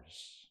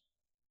ours.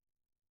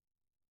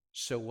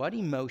 So what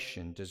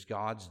emotion does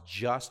God's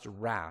just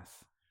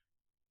wrath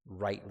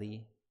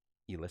rightly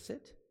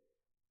elicit?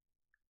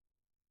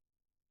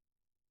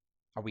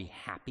 Are we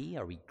happy?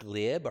 Are we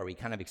glib? Are we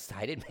kind of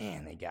excited?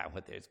 Man, they got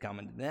what is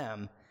coming to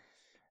them.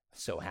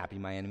 So happy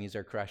my enemies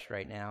are crushed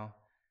right now.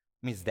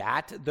 I mean, is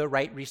that the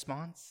right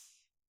response?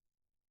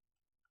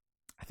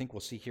 I think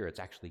we'll see here it's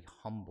actually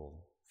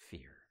humble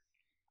fear.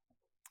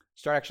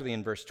 Start actually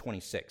in verse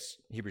 26,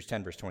 Hebrews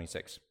 10, verse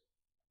 26.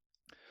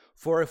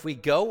 For if we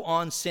go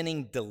on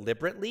sinning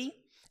deliberately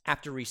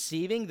after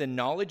receiving the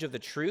knowledge of the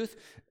truth,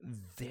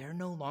 there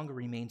no longer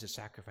remains a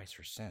sacrifice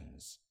for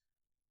sins,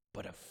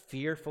 but a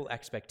fearful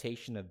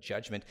expectation of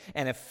judgment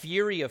and a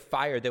fury of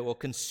fire that will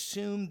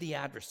consume the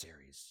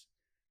adversaries.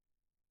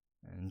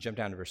 And jump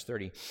down to verse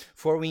 30.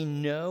 For we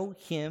know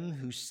him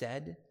who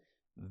said,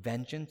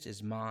 vengeance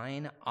is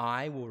mine,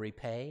 I will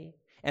repay.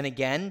 And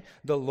again,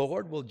 the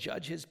Lord will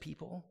judge his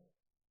people.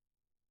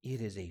 It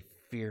is a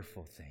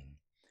fearful thing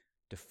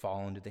to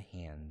fall into the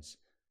hands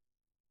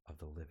of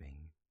the living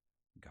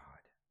God.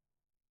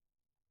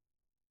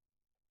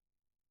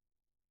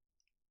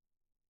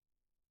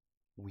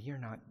 We are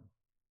not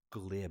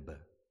glib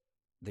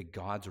that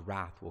God's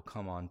wrath will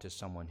come on to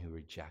someone who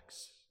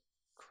rejects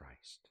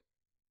Christ.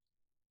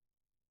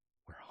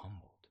 We're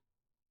humbled,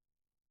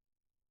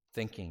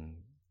 thinking,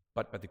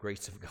 but by the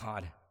grace of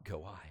God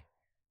go I.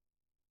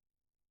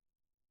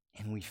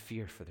 And we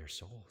fear for their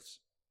souls.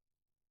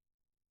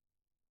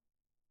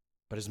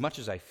 But as much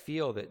as I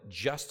feel that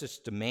justice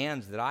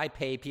demands that I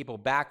pay people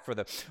back for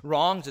the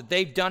wrongs that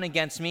they've done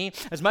against me,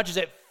 as much as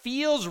it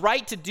feels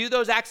right to do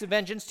those acts of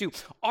vengeance, to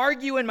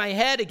argue in my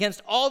head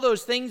against all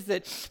those things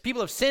that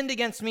people have sinned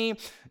against me,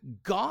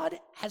 God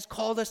has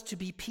called us to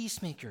be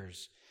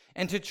peacemakers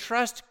and to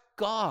trust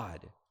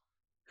God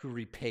who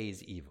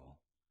repays evil,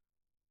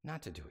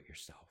 not to do it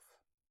yourself.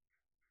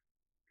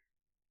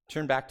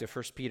 Turn back to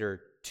 1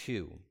 Peter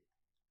 2,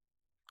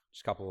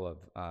 just a couple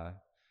of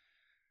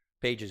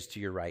pages to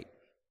your right.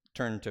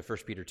 Turn to 1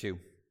 Peter 2.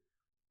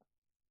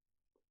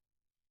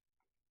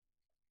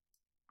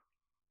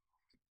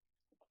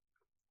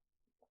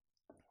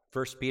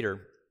 First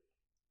Peter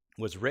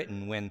was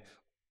written when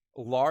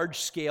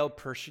large-scale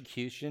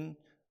persecution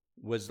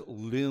was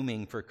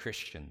looming for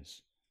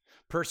Christians.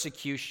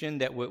 Persecution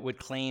that would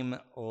claim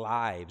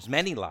lives,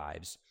 many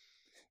lives.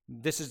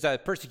 This is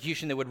a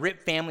persecution that would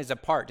rip families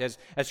apart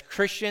as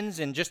Christians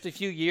in just a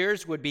few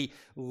years would be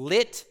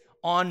lit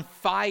on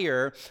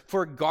fire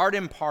for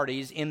garden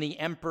parties in the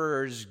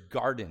emperor's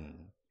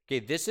garden. Okay,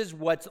 this is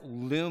what's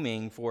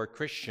looming for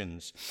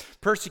Christians.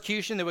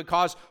 Persecution that would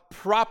cause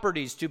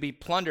properties to be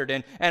plundered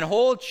and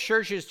whole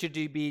churches to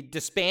be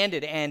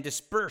disbanded and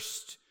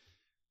dispersed.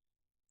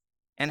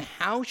 And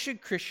how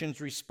should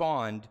Christians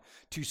respond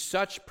to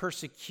such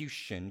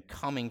persecution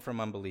coming from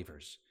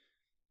unbelievers?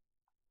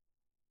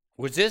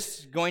 Was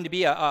this going to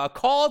be a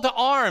call to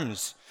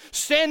arms?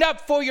 Stand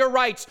up for your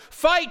rights.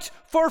 Fight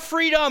for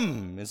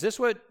freedom. Is this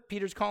what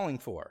Peter's calling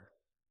for?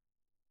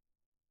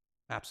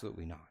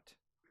 Absolutely not.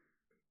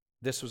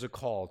 This was a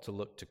call to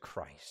look to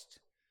Christ.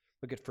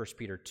 Look at 1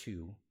 Peter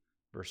 2,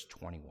 verse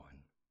 21.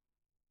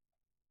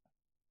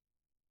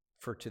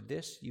 For to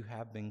this you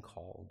have been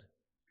called,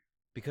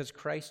 because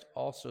Christ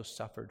also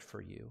suffered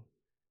for you,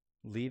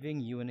 leaving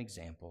you an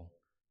example,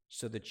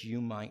 so that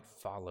you might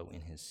follow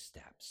in his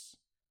steps.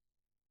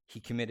 He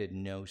committed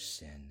no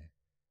sin,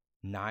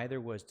 neither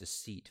was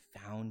deceit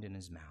found in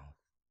his mouth.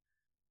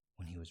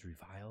 When he was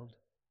reviled,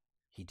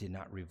 he did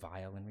not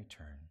revile in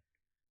return.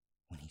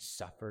 When he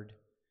suffered,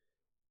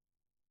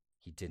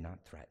 he did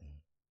not threaten,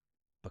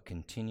 but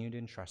continued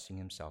entrusting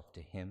himself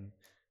to him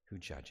who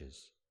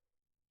judges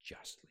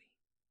justly.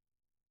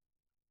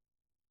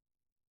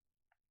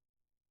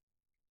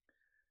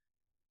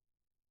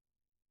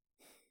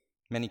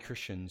 Many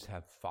Christians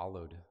have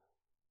followed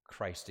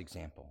Christ's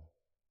example.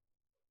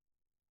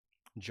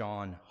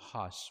 John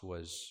Huss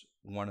was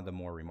one of the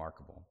more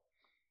remarkable.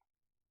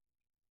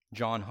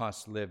 John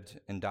Huss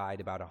lived and died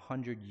about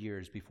 100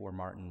 years before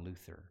Martin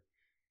Luther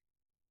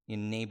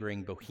in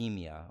neighboring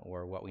Bohemia,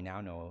 or what we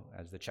now know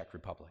as the Czech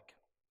Republic.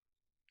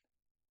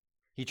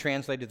 He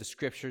translated the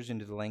scriptures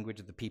into the language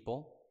of the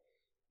people,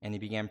 and he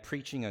began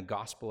preaching a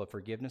gospel of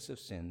forgiveness of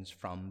sins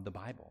from the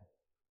Bible.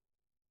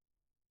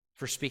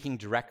 For speaking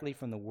directly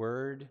from the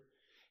word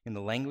in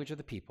the language of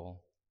the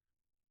people,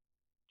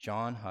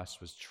 John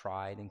Huss was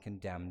tried and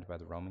condemned by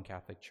the Roman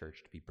Catholic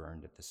Church to be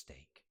burned at the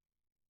stake.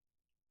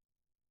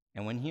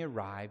 And when he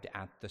arrived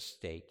at the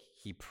stake,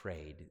 he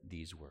prayed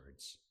these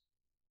words: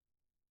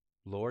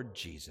 Lord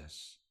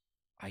Jesus,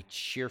 I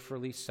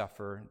cheerfully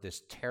suffer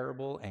this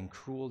terrible and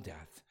cruel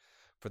death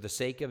for the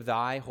sake of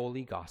thy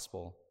holy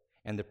gospel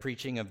and the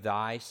preaching of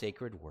thy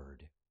sacred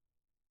word.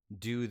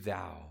 Do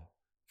thou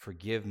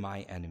forgive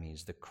my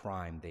enemies the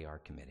crime they are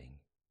committing.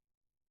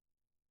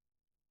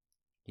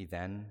 He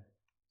then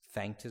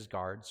thanked his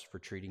guards for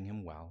treating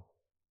him well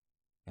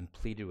and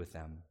pleaded with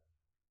them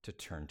to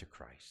turn to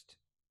Christ.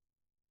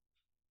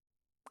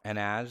 And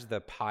as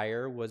the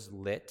pyre was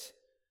lit,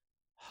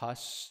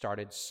 Huss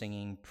started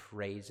singing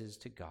praises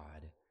to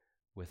God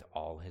with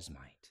all his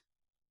might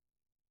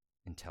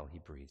until he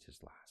breathed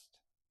his last.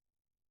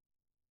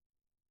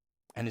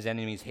 And his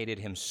enemies hated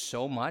him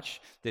so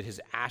much that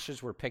his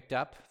ashes were picked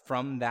up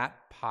from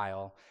that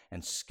pile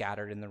and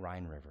scattered in the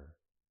Rhine River,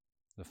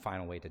 the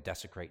final way to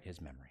desecrate his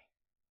memory.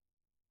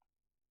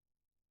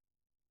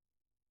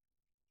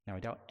 Now, I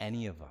doubt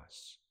any of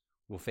us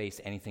will face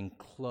anything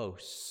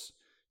close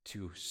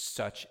to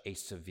such a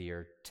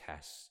severe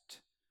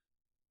test.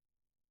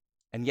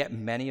 And yet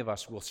many of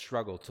us will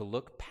struggle to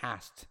look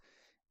past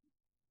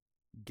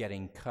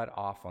getting cut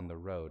off on the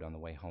road on the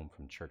way home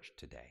from church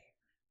today.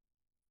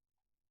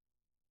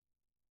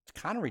 It's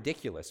kind of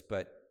ridiculous,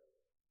 but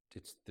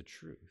it's the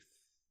truth.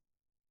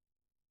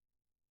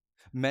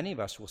 Many of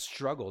us will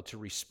struggle to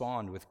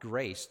respond with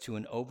grace to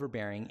an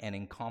overbearing and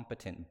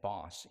incompetent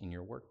boss in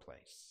your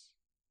workplace.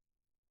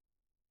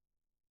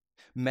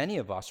 Many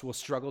of us will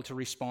struggle to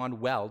respond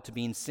well to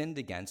being sinned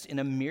against in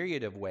a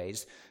myriad of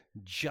ways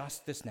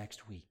just this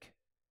next week.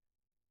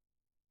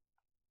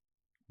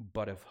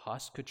 But if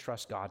Huss could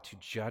trust God to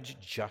judge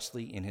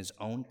justly in his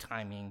own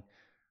timing,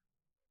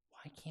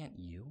 why can't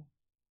you?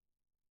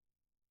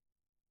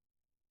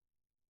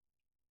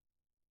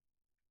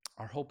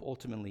 Our hope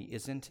ultimately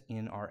isn't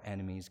in our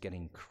enemies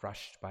getting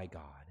crushed by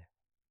God.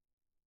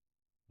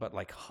 But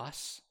like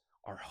Huss,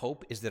 our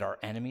hope is that our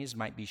enemies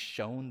might be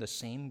shown the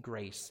same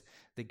grace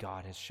that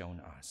God has shown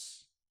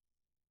us.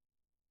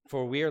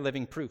 For we are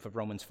living proof of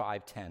Romans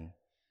 5:10.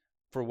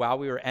 For while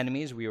we were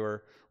enemies, we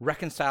were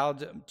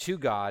reconciled to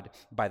God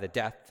by the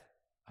death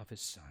of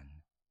his Son.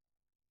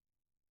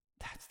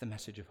 That's the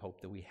message of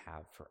hope that we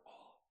have for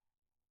all.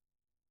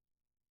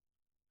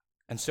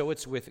 And so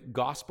it's with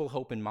gospel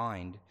hope in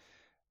mind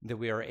that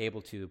we are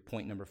able to,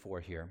 point number 4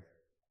 here,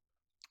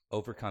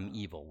 overcome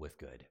evil with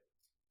good.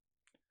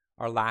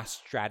 Our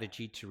last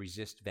strategy to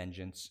resist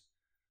vengeance,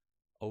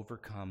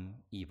 overcome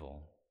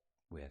evil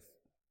with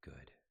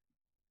good.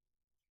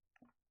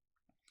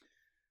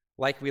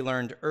 Like we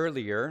learned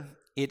earlier,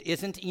 it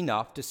isn't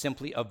enough to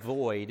simply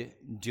avoid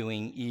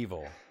doing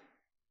evil,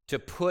 to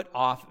put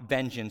off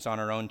vengeance on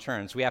our own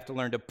terms. We have to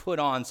learn to put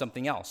on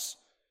something else.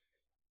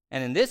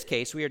 And in this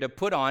case, we are to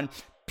put on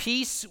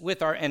peace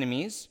with our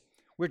enemies.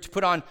 We're to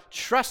put on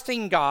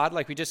trusting God,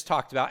 like we just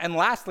talked about. And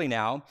lastly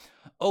now,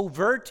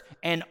 overt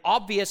and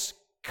obvious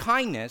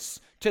kindness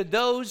to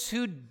those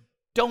who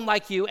don't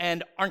like you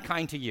and aren't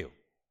kind to you.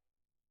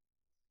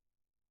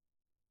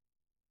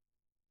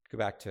 Go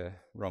back to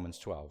Romans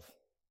 12,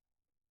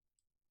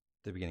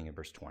 the beginning of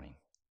verse 20.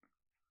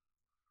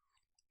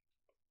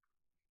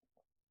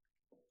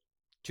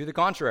 To the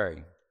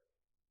contrary,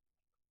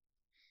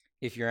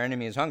 if your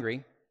enemy is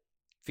hungry,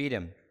 feed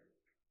him.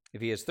 If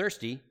he is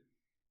thirsty,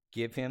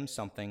 give him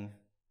something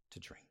to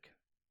drink.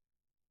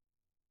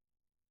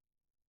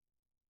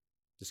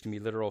 This can be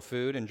literal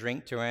food and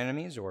drink to our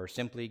enemies, or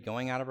simply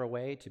going out of our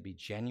way to be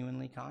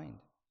genuinely kind.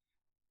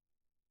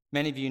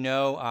 Many of you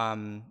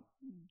know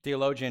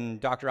theologian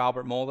Dr.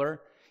 Albert Mohler.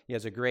 He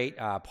has a great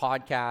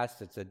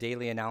podcast. It's a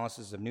daily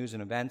analysis of news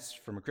and events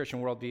from a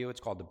Christian worldview. It's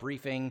called The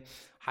Briefing.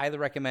 Highly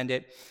recommend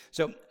it.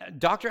 So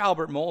Dr.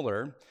 Albert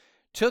Mohler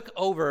took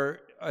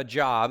over a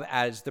job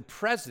as the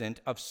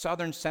president of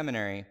Southern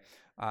Seminary,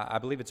 I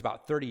believe it's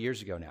about 30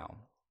 years ago now.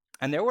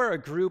 And there were a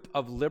group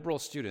of liberal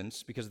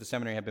students, because the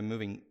seminary had been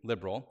moving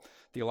liberal,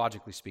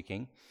 theologically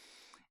speaking,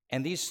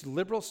 and these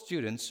liberal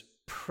students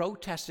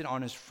protested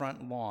on his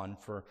front lawn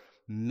for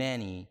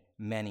many,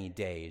 many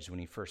days when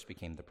he first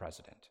became the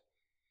president.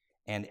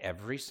 And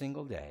every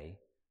single day,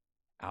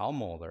 Al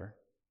Mohler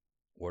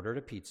ordered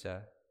a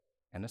pizza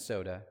and a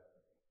soda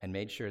and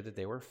made sure that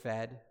they were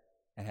fed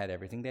and had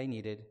everything they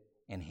needed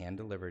and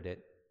hand-delivered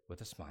it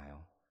with a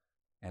smile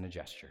and a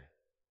gesture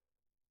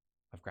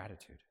of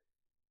gratitude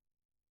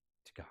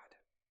to God.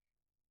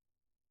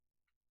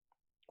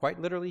 Quite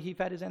literally, he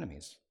fed his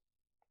enemies.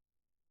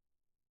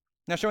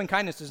 Now, showing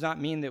kindness does not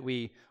mean that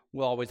we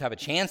will always have a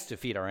chance to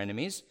feed our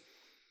enemies.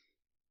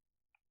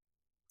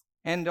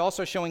 And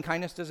also showing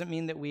kindness doesn't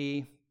mean that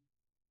we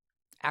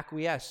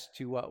acquiesce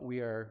to what we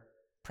are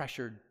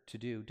pressured to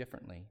do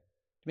differently.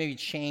 Maybe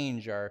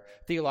change our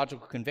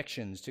theological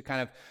convictions, to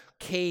kind of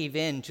cave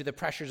in to the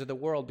pressures of the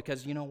world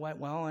because, you know what,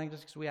 well, I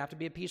guess we have to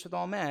be at peace with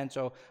all men,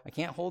 so I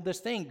can't hold this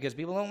thing because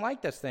people don't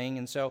like this thing.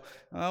 And so,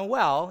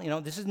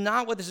 this is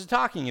not what this is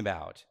talking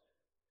about.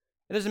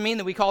 It doesn't mean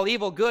that we call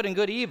evil good and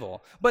good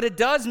evil, but it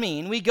does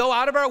mean we go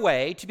out of our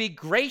way to be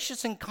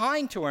gracious and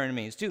kind to our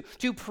enemies,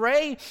 to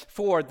pray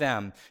for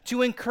them,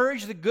 to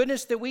encourage the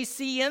goodness that we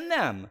see in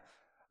them.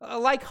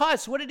 Like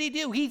Huss, what did he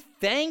do? He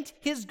thanked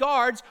his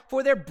guards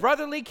for their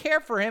brotherly care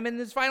for him in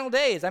his final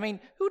days. I mean,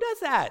 who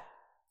does that?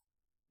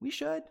 We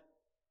should.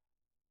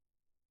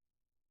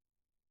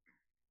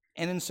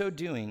 And in so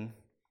doing,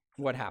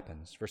 what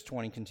happens? Verse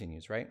 20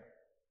 continues, right?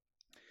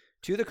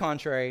 To the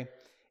contrary,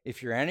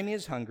 if your enemy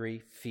is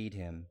hungry, feed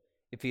him.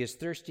 If he is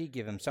thirsty,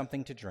 give him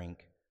something to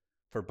drink.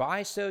 For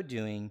by so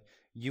doing,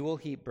 you will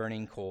heap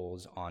burning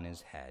coals on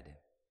his head.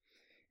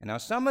 And now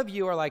some of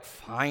you are like,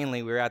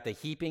 finally, we're at the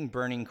heaping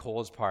burning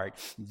coals part.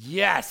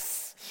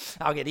 Yes!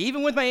 I'll get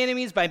even with my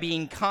enemies by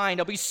being kind.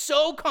 I'll be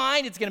so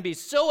kind, it's going to be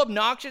so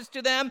obnoxious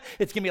to them,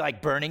 it's going to be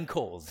like burning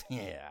coals.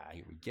 Yeah,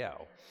 here we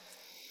go.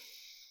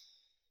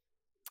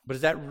 But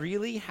is that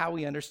really how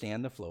we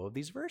understand the flow of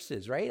these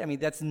verses, right? I mean,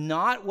 that's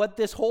not what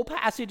this whole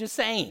passage is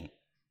saying.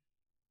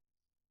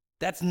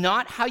 That's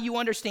not how you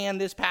understand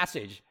this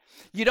passage.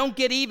 You don't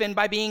get even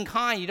by being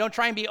kind. You don't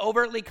try and be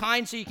overtly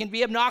kind so you can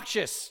be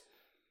obnoxious.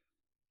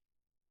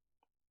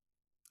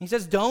 He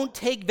says, don't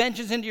take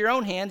vengeance into your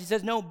own hands. He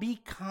says, no,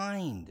 be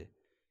kind.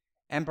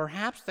 And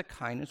perhaps the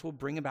kindness will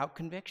bring about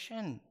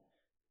conviction.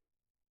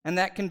 And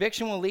that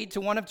conviction will lead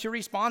to one of two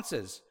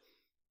responses.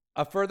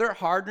 A further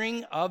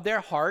hardening of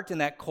their heart,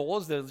 and that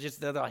coals, they'll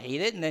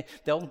hate it, and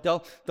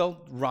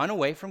they'll run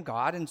away from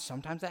God, and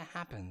sometimes that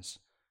happens.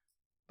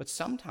 But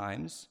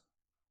sometimes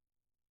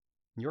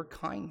your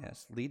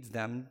kindness leads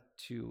them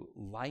to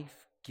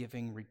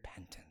life-giving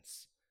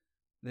repentance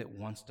that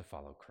wants to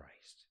follow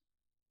Christ.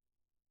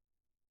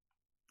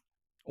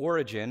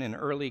 Origen, an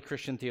early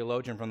Christian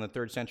theologian from the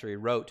 3rd century,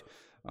 wrote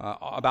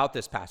about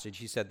this passage.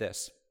 He said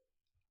this: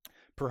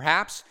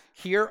 perhaps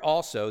here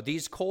also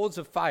these coals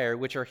of fire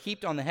which are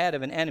heaped on the head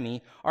of an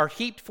enemy are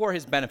heaped for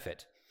his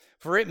benefit.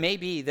 For it may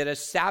be that a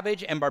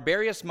savage and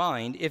barbarous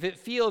mind, if it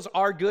feels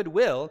our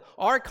goodwill,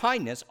 our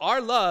kindness,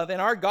 our love,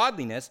 and our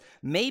godliness,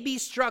 may be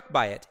struck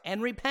by it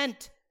and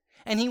repent.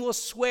 And he will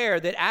swear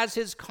that as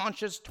his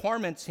conscience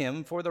torments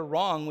him for the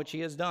wrong which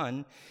he has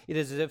done, it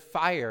is as if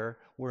fire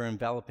were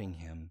enveloping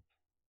him.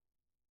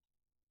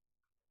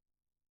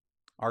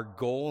 Our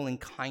goal in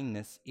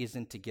kindness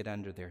isn't to get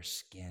under their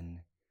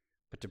skin,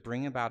 but to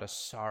bring about a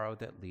sorrow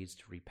that leads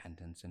to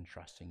repentance and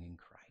trusting in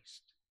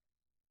Christ.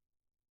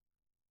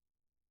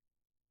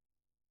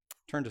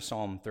 Turn to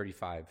Psalm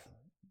 35.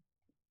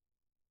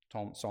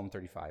 Psalm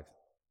 35,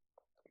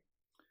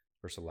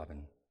 verse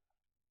 11.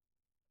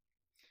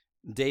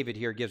 David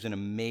here gives an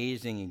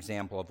amazing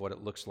example of what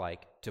it looks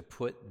like to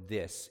put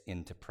this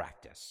into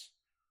practice.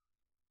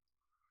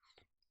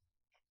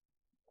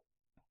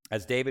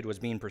 As David was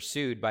being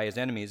pursued by his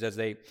enemies, as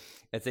they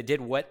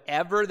did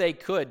whatever they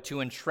could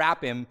to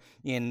entrap him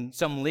in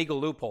some legal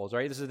loopholes,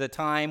 right? This is the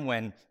time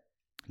when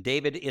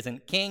David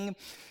isn't king,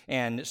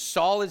 and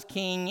Saul is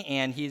king,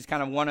 and he's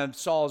kind of one of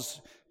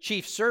Saul's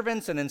chief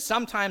servants, and then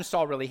sometimes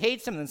Saul really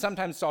hates him, and then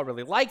sometimes Saul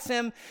really likes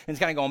him, and it's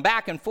kind of going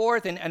back and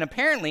forth, and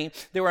apparently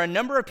there were a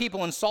number of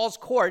people in Saul's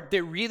court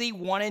that really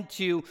wanted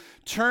to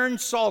turn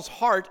Saul's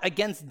heart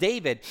against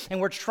David, and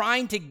were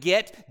trying to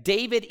get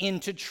David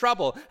into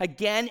trouble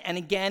again and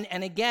again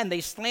and again.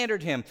 They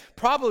slandered him,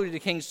 probably to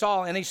King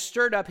Saul, and they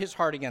stirred up his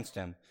heart against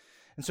him.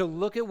 And so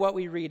look at what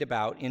we read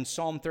about in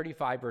Psalm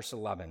 35, verse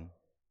 11.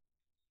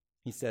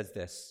 He says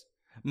this,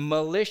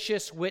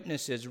 "Malicious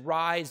witnesses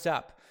rise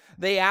up.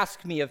 They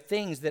ask me of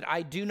things that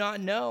I do not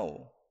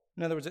know."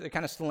 In other words, they're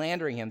kind of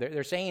slandering him.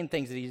 They're saying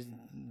things that he's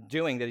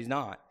doing that he's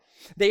not.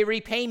 "They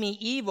repay me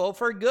evil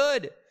for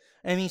good."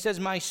 And he says,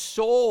 "My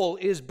soul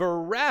is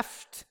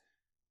bereft."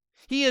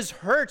 He is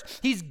hurt.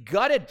 He's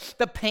gutted.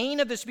 The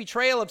pain of this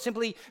betrayal, of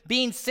simply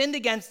being sinned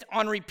against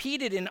on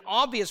repeated in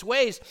obvious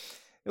ways,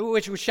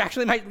 which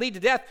actually might lead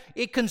to death,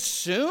 it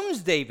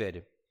consumes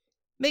David.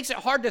 Makes it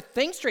hard to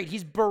think straight.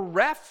 He's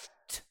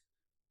bereft.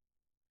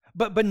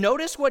 But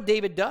notice what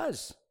David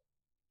does.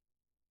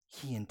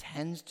 He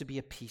intends to be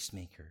a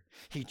peacemaker.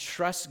 He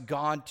trusts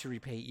God to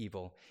repay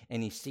evil,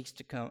 and he seeks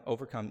to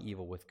overcome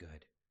evil with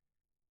good.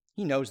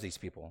 He knows these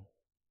people.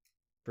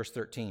 Verse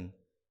 13,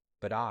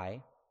 "But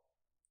I,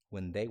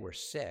 when they were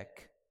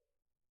sick,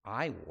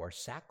 I wore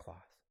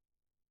sackcloth.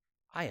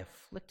 I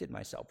afflicted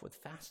myself with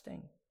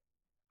fasting.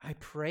 I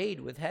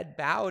prayed with head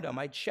bowed on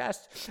my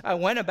chest. I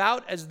went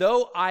about as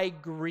though I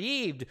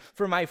grieved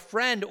for my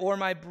friend or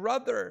my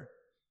brother.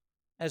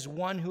 As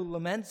one who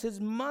laments his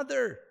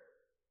mother,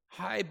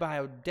 I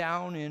bowed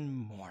down in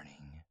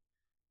mourning."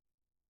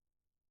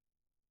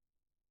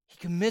 He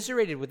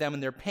commiserated with them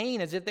in their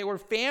pain as if they were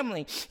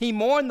family. He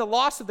mourned the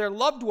loss of their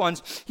loved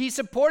ones. He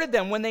supported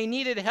them when they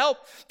needed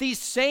help.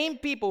 These same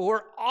people who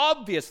were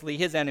obviously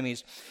his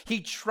enemies, he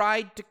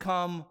tried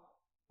to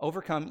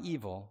overcome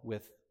evil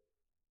with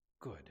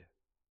good.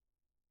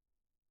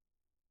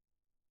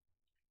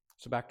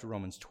 So back to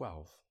Romans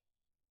 12.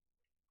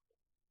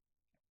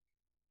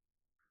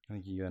 I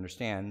think you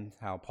understand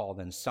how Paul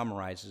then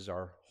summarizes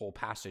our whole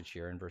passage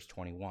here in verse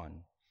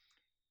 21.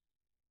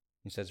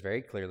 He says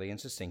very clearly and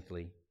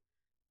succinctly,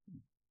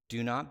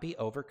 "Do not be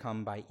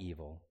overcome by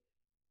evil,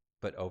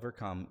 but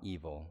overcome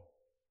evil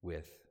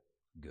with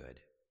good."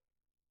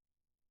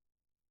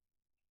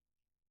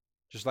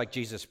 Just like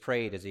Jesus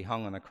prayed as he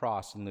hung on the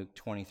cross in Luke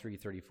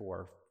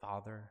 23:34,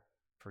 "Father,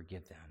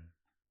 forgive them,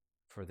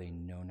 for they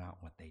know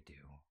not what they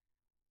do."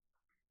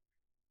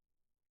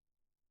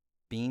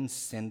 Being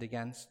sinned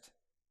against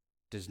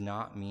does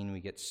not mean we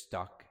get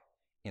stuck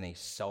in a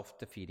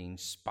self-defeating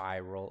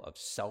spiral of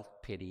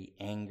self-pity,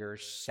 anger,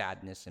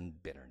 sadness,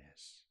 and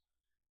bitterness.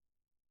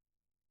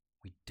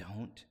 We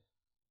don't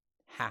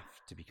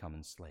have to become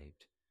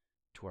enslaved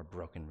to our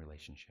broken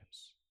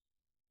relationships.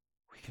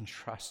 We can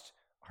trust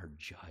our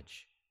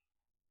judge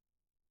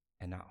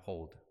and not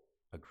hold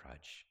a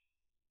grudge.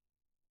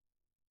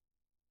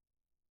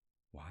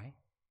 Why?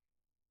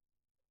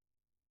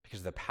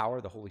 Because the power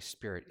of the Holy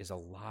Spirit is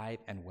alive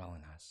and well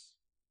in us.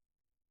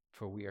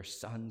 For we are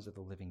sons of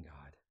the living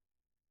God,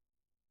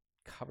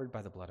 covered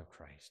by the blood of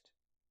Christ,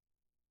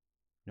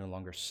 no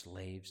longer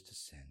slaves to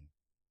sin,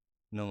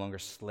 no longer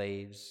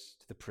slaves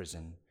to the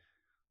prison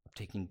of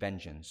taking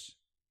vengeance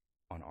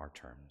on our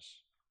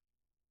terms.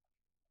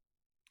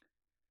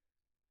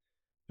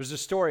 There's a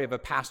story of a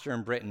pastor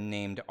in Britain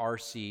named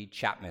R.C.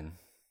 Chapman.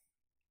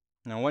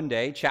 Now, one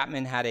day,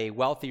 Chapman had a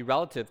wealthy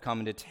relative come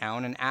into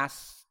town and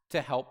asked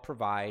to help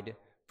provide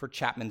for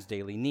Chapman's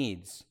daily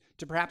needs,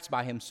 to perhaps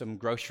buy him some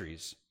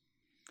groceries.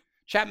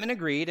 Chapman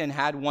agreed and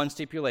had one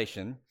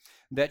stipulation,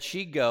 that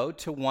she go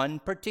to one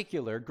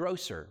particular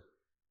grocer.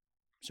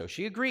 So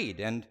she agreed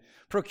and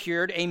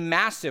procured a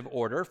massive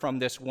order from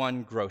this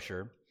one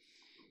grocer.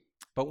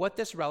 But what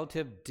this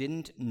relative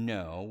didn't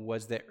know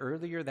was that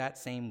earlier that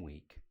same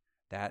week,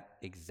 that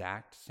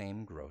exact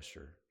same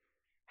grocer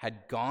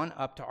had gone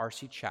up to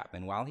R.C.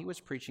 Chapman while he was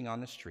preaching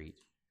on the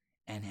street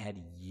and had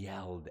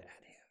yelled at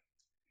him,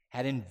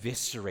 had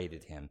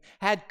eviscerated him,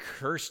 had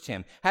cursed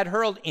him, had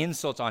hurled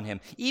insults on him,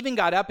 even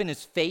got up in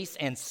his face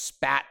and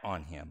spat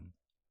on him.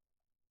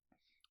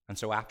 And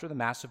so after the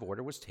massive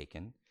order was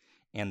taken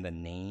and the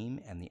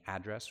name and the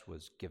address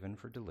was given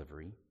for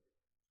delivery,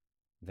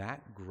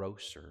 that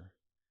grocer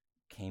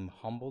came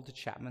humble to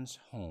Chapman's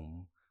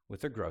home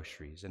with the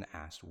groceries and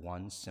asked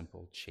one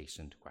simple,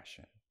 chastened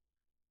question.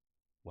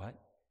 "What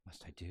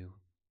must I do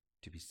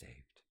to be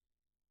saved.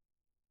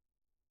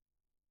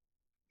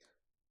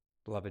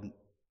 Beloved,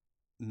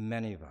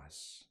 many of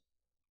us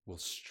will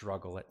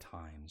struggle at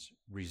times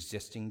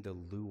resisting the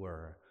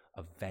lure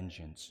of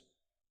vengeance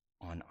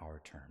on our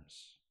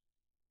terms.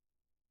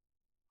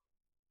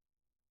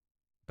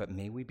 But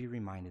may we be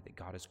reminded that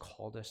God has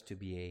called us to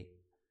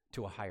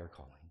a higher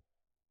calling,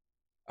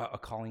 a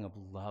calling of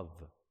love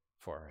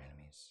for our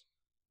enemies,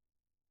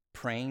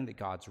 praying that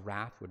God's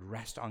wrath would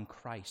rest on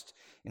Christ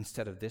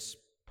instead of this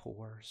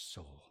poor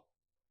soul,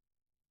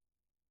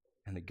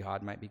 and that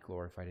God might be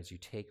glorified as you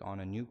take on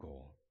a new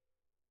goal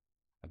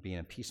of being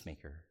a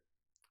peacemaker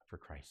for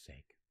Christ's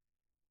sake.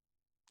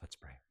 Let's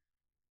pray.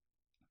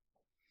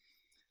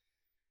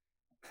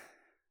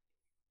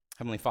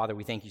 Heavenly Father,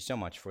 we thank you so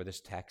much for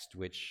this text,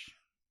 which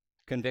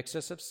convicts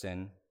us of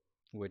sin,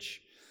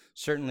 which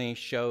certainly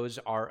shows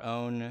our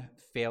own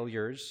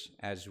failures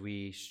as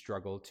we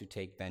struggle to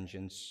take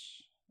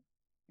vengeance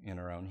in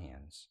our own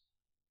hands.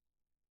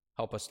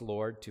 Help us,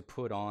 Lord, to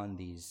put on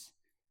these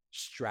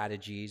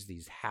strategies,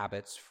 these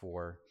habits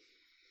for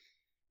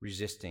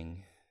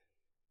resisting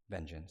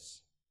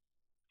vengeance.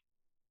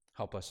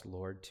 Help us,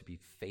 Lord, to be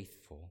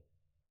faithful,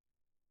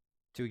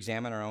 to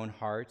examine our own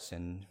hearts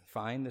and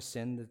find the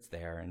sin that's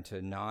there and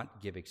to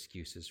not give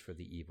excuses for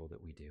the evil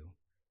that we do.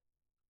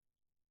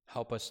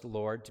 Help us,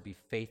 Lord, to be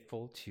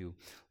faithful, to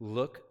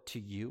look to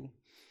you,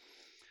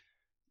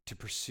 to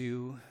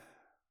pursue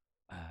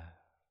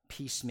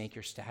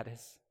peacemaker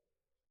status,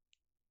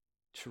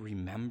 to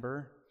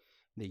remember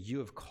that you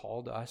have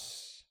called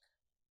us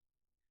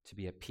to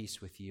be at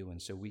peace with you,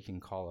 and so we can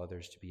call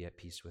others to be at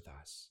peace with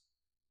us.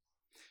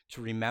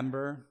 To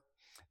remember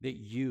that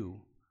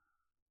you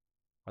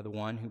are the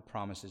one who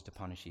promises to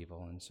punish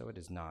evil, and so it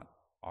is not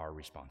our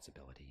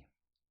responsibility.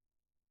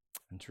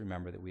 And to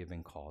remember that we have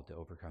been called to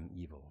overcome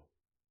evil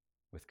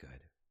with good.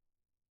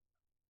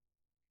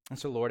 And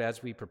so, Lord,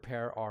 as we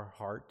prepare our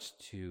hearts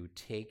to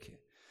take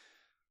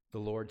the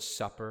Lord's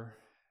Supper,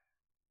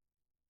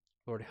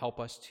 Lord, help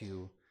us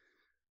to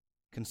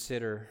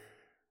consider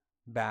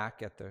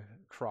back at the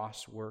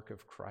cross work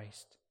of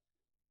Christ.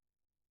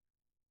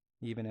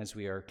 Even as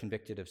we are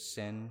convicted of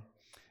sin,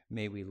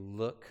 may we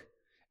look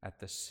at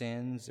the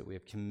sins that we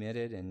have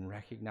committed and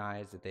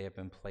recognize that they have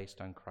been placed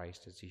on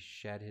Christ as he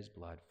shed his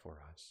blood for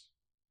us.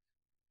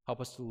 Help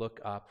us to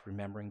look up,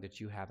 remembering that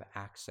you have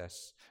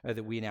access,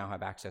 that we now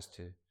have access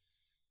to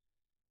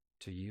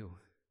you.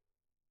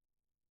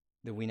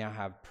 That we now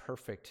have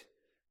perfect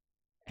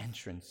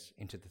entrance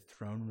into the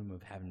throne room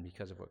of heaven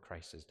because of what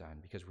Christ has done,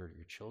 because we're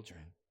your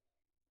children.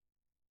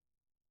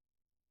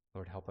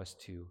 Lord, help us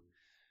to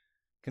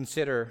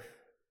consider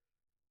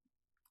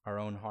our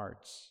own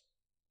hearts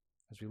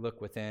as we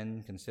look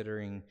within,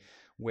 considering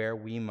where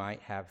we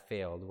might have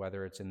failed,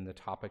 whether it's in the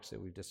topics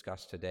that we've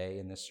discussed today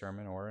in this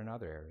sermon or in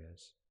other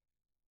areas.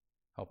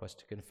 Help us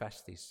to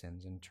confess these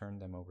sins and turn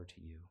them over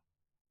to you.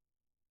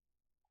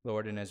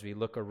 Lord, and as we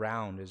look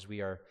around, as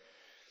we are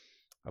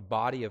a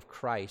body of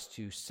Christ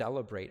to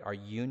celebrate our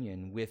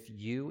union with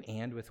you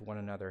and with one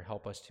another,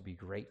 help us to be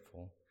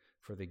grateful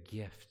for the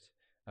gift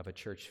of a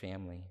church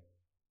family.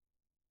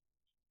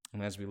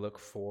 And as we look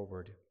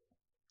forward,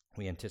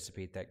 we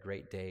anticipate that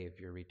great day of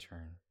your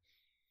return,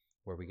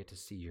 where we get to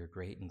see your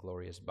great and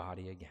glorious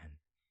body again.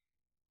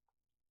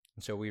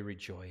 And so we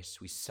rejoice.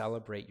 We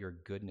celebrate your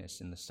goodness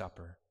in the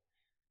supper.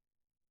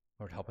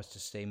 Lord, help us to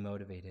stay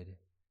motivated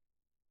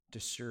to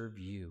serve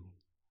you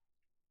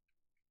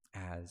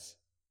as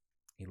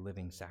a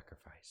living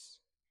sacrifice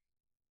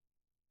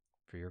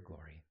for your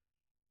glory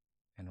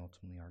and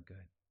ultimately our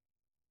good.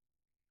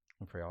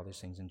 We pray all these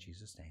things in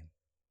Jesus' name.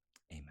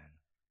 Amen.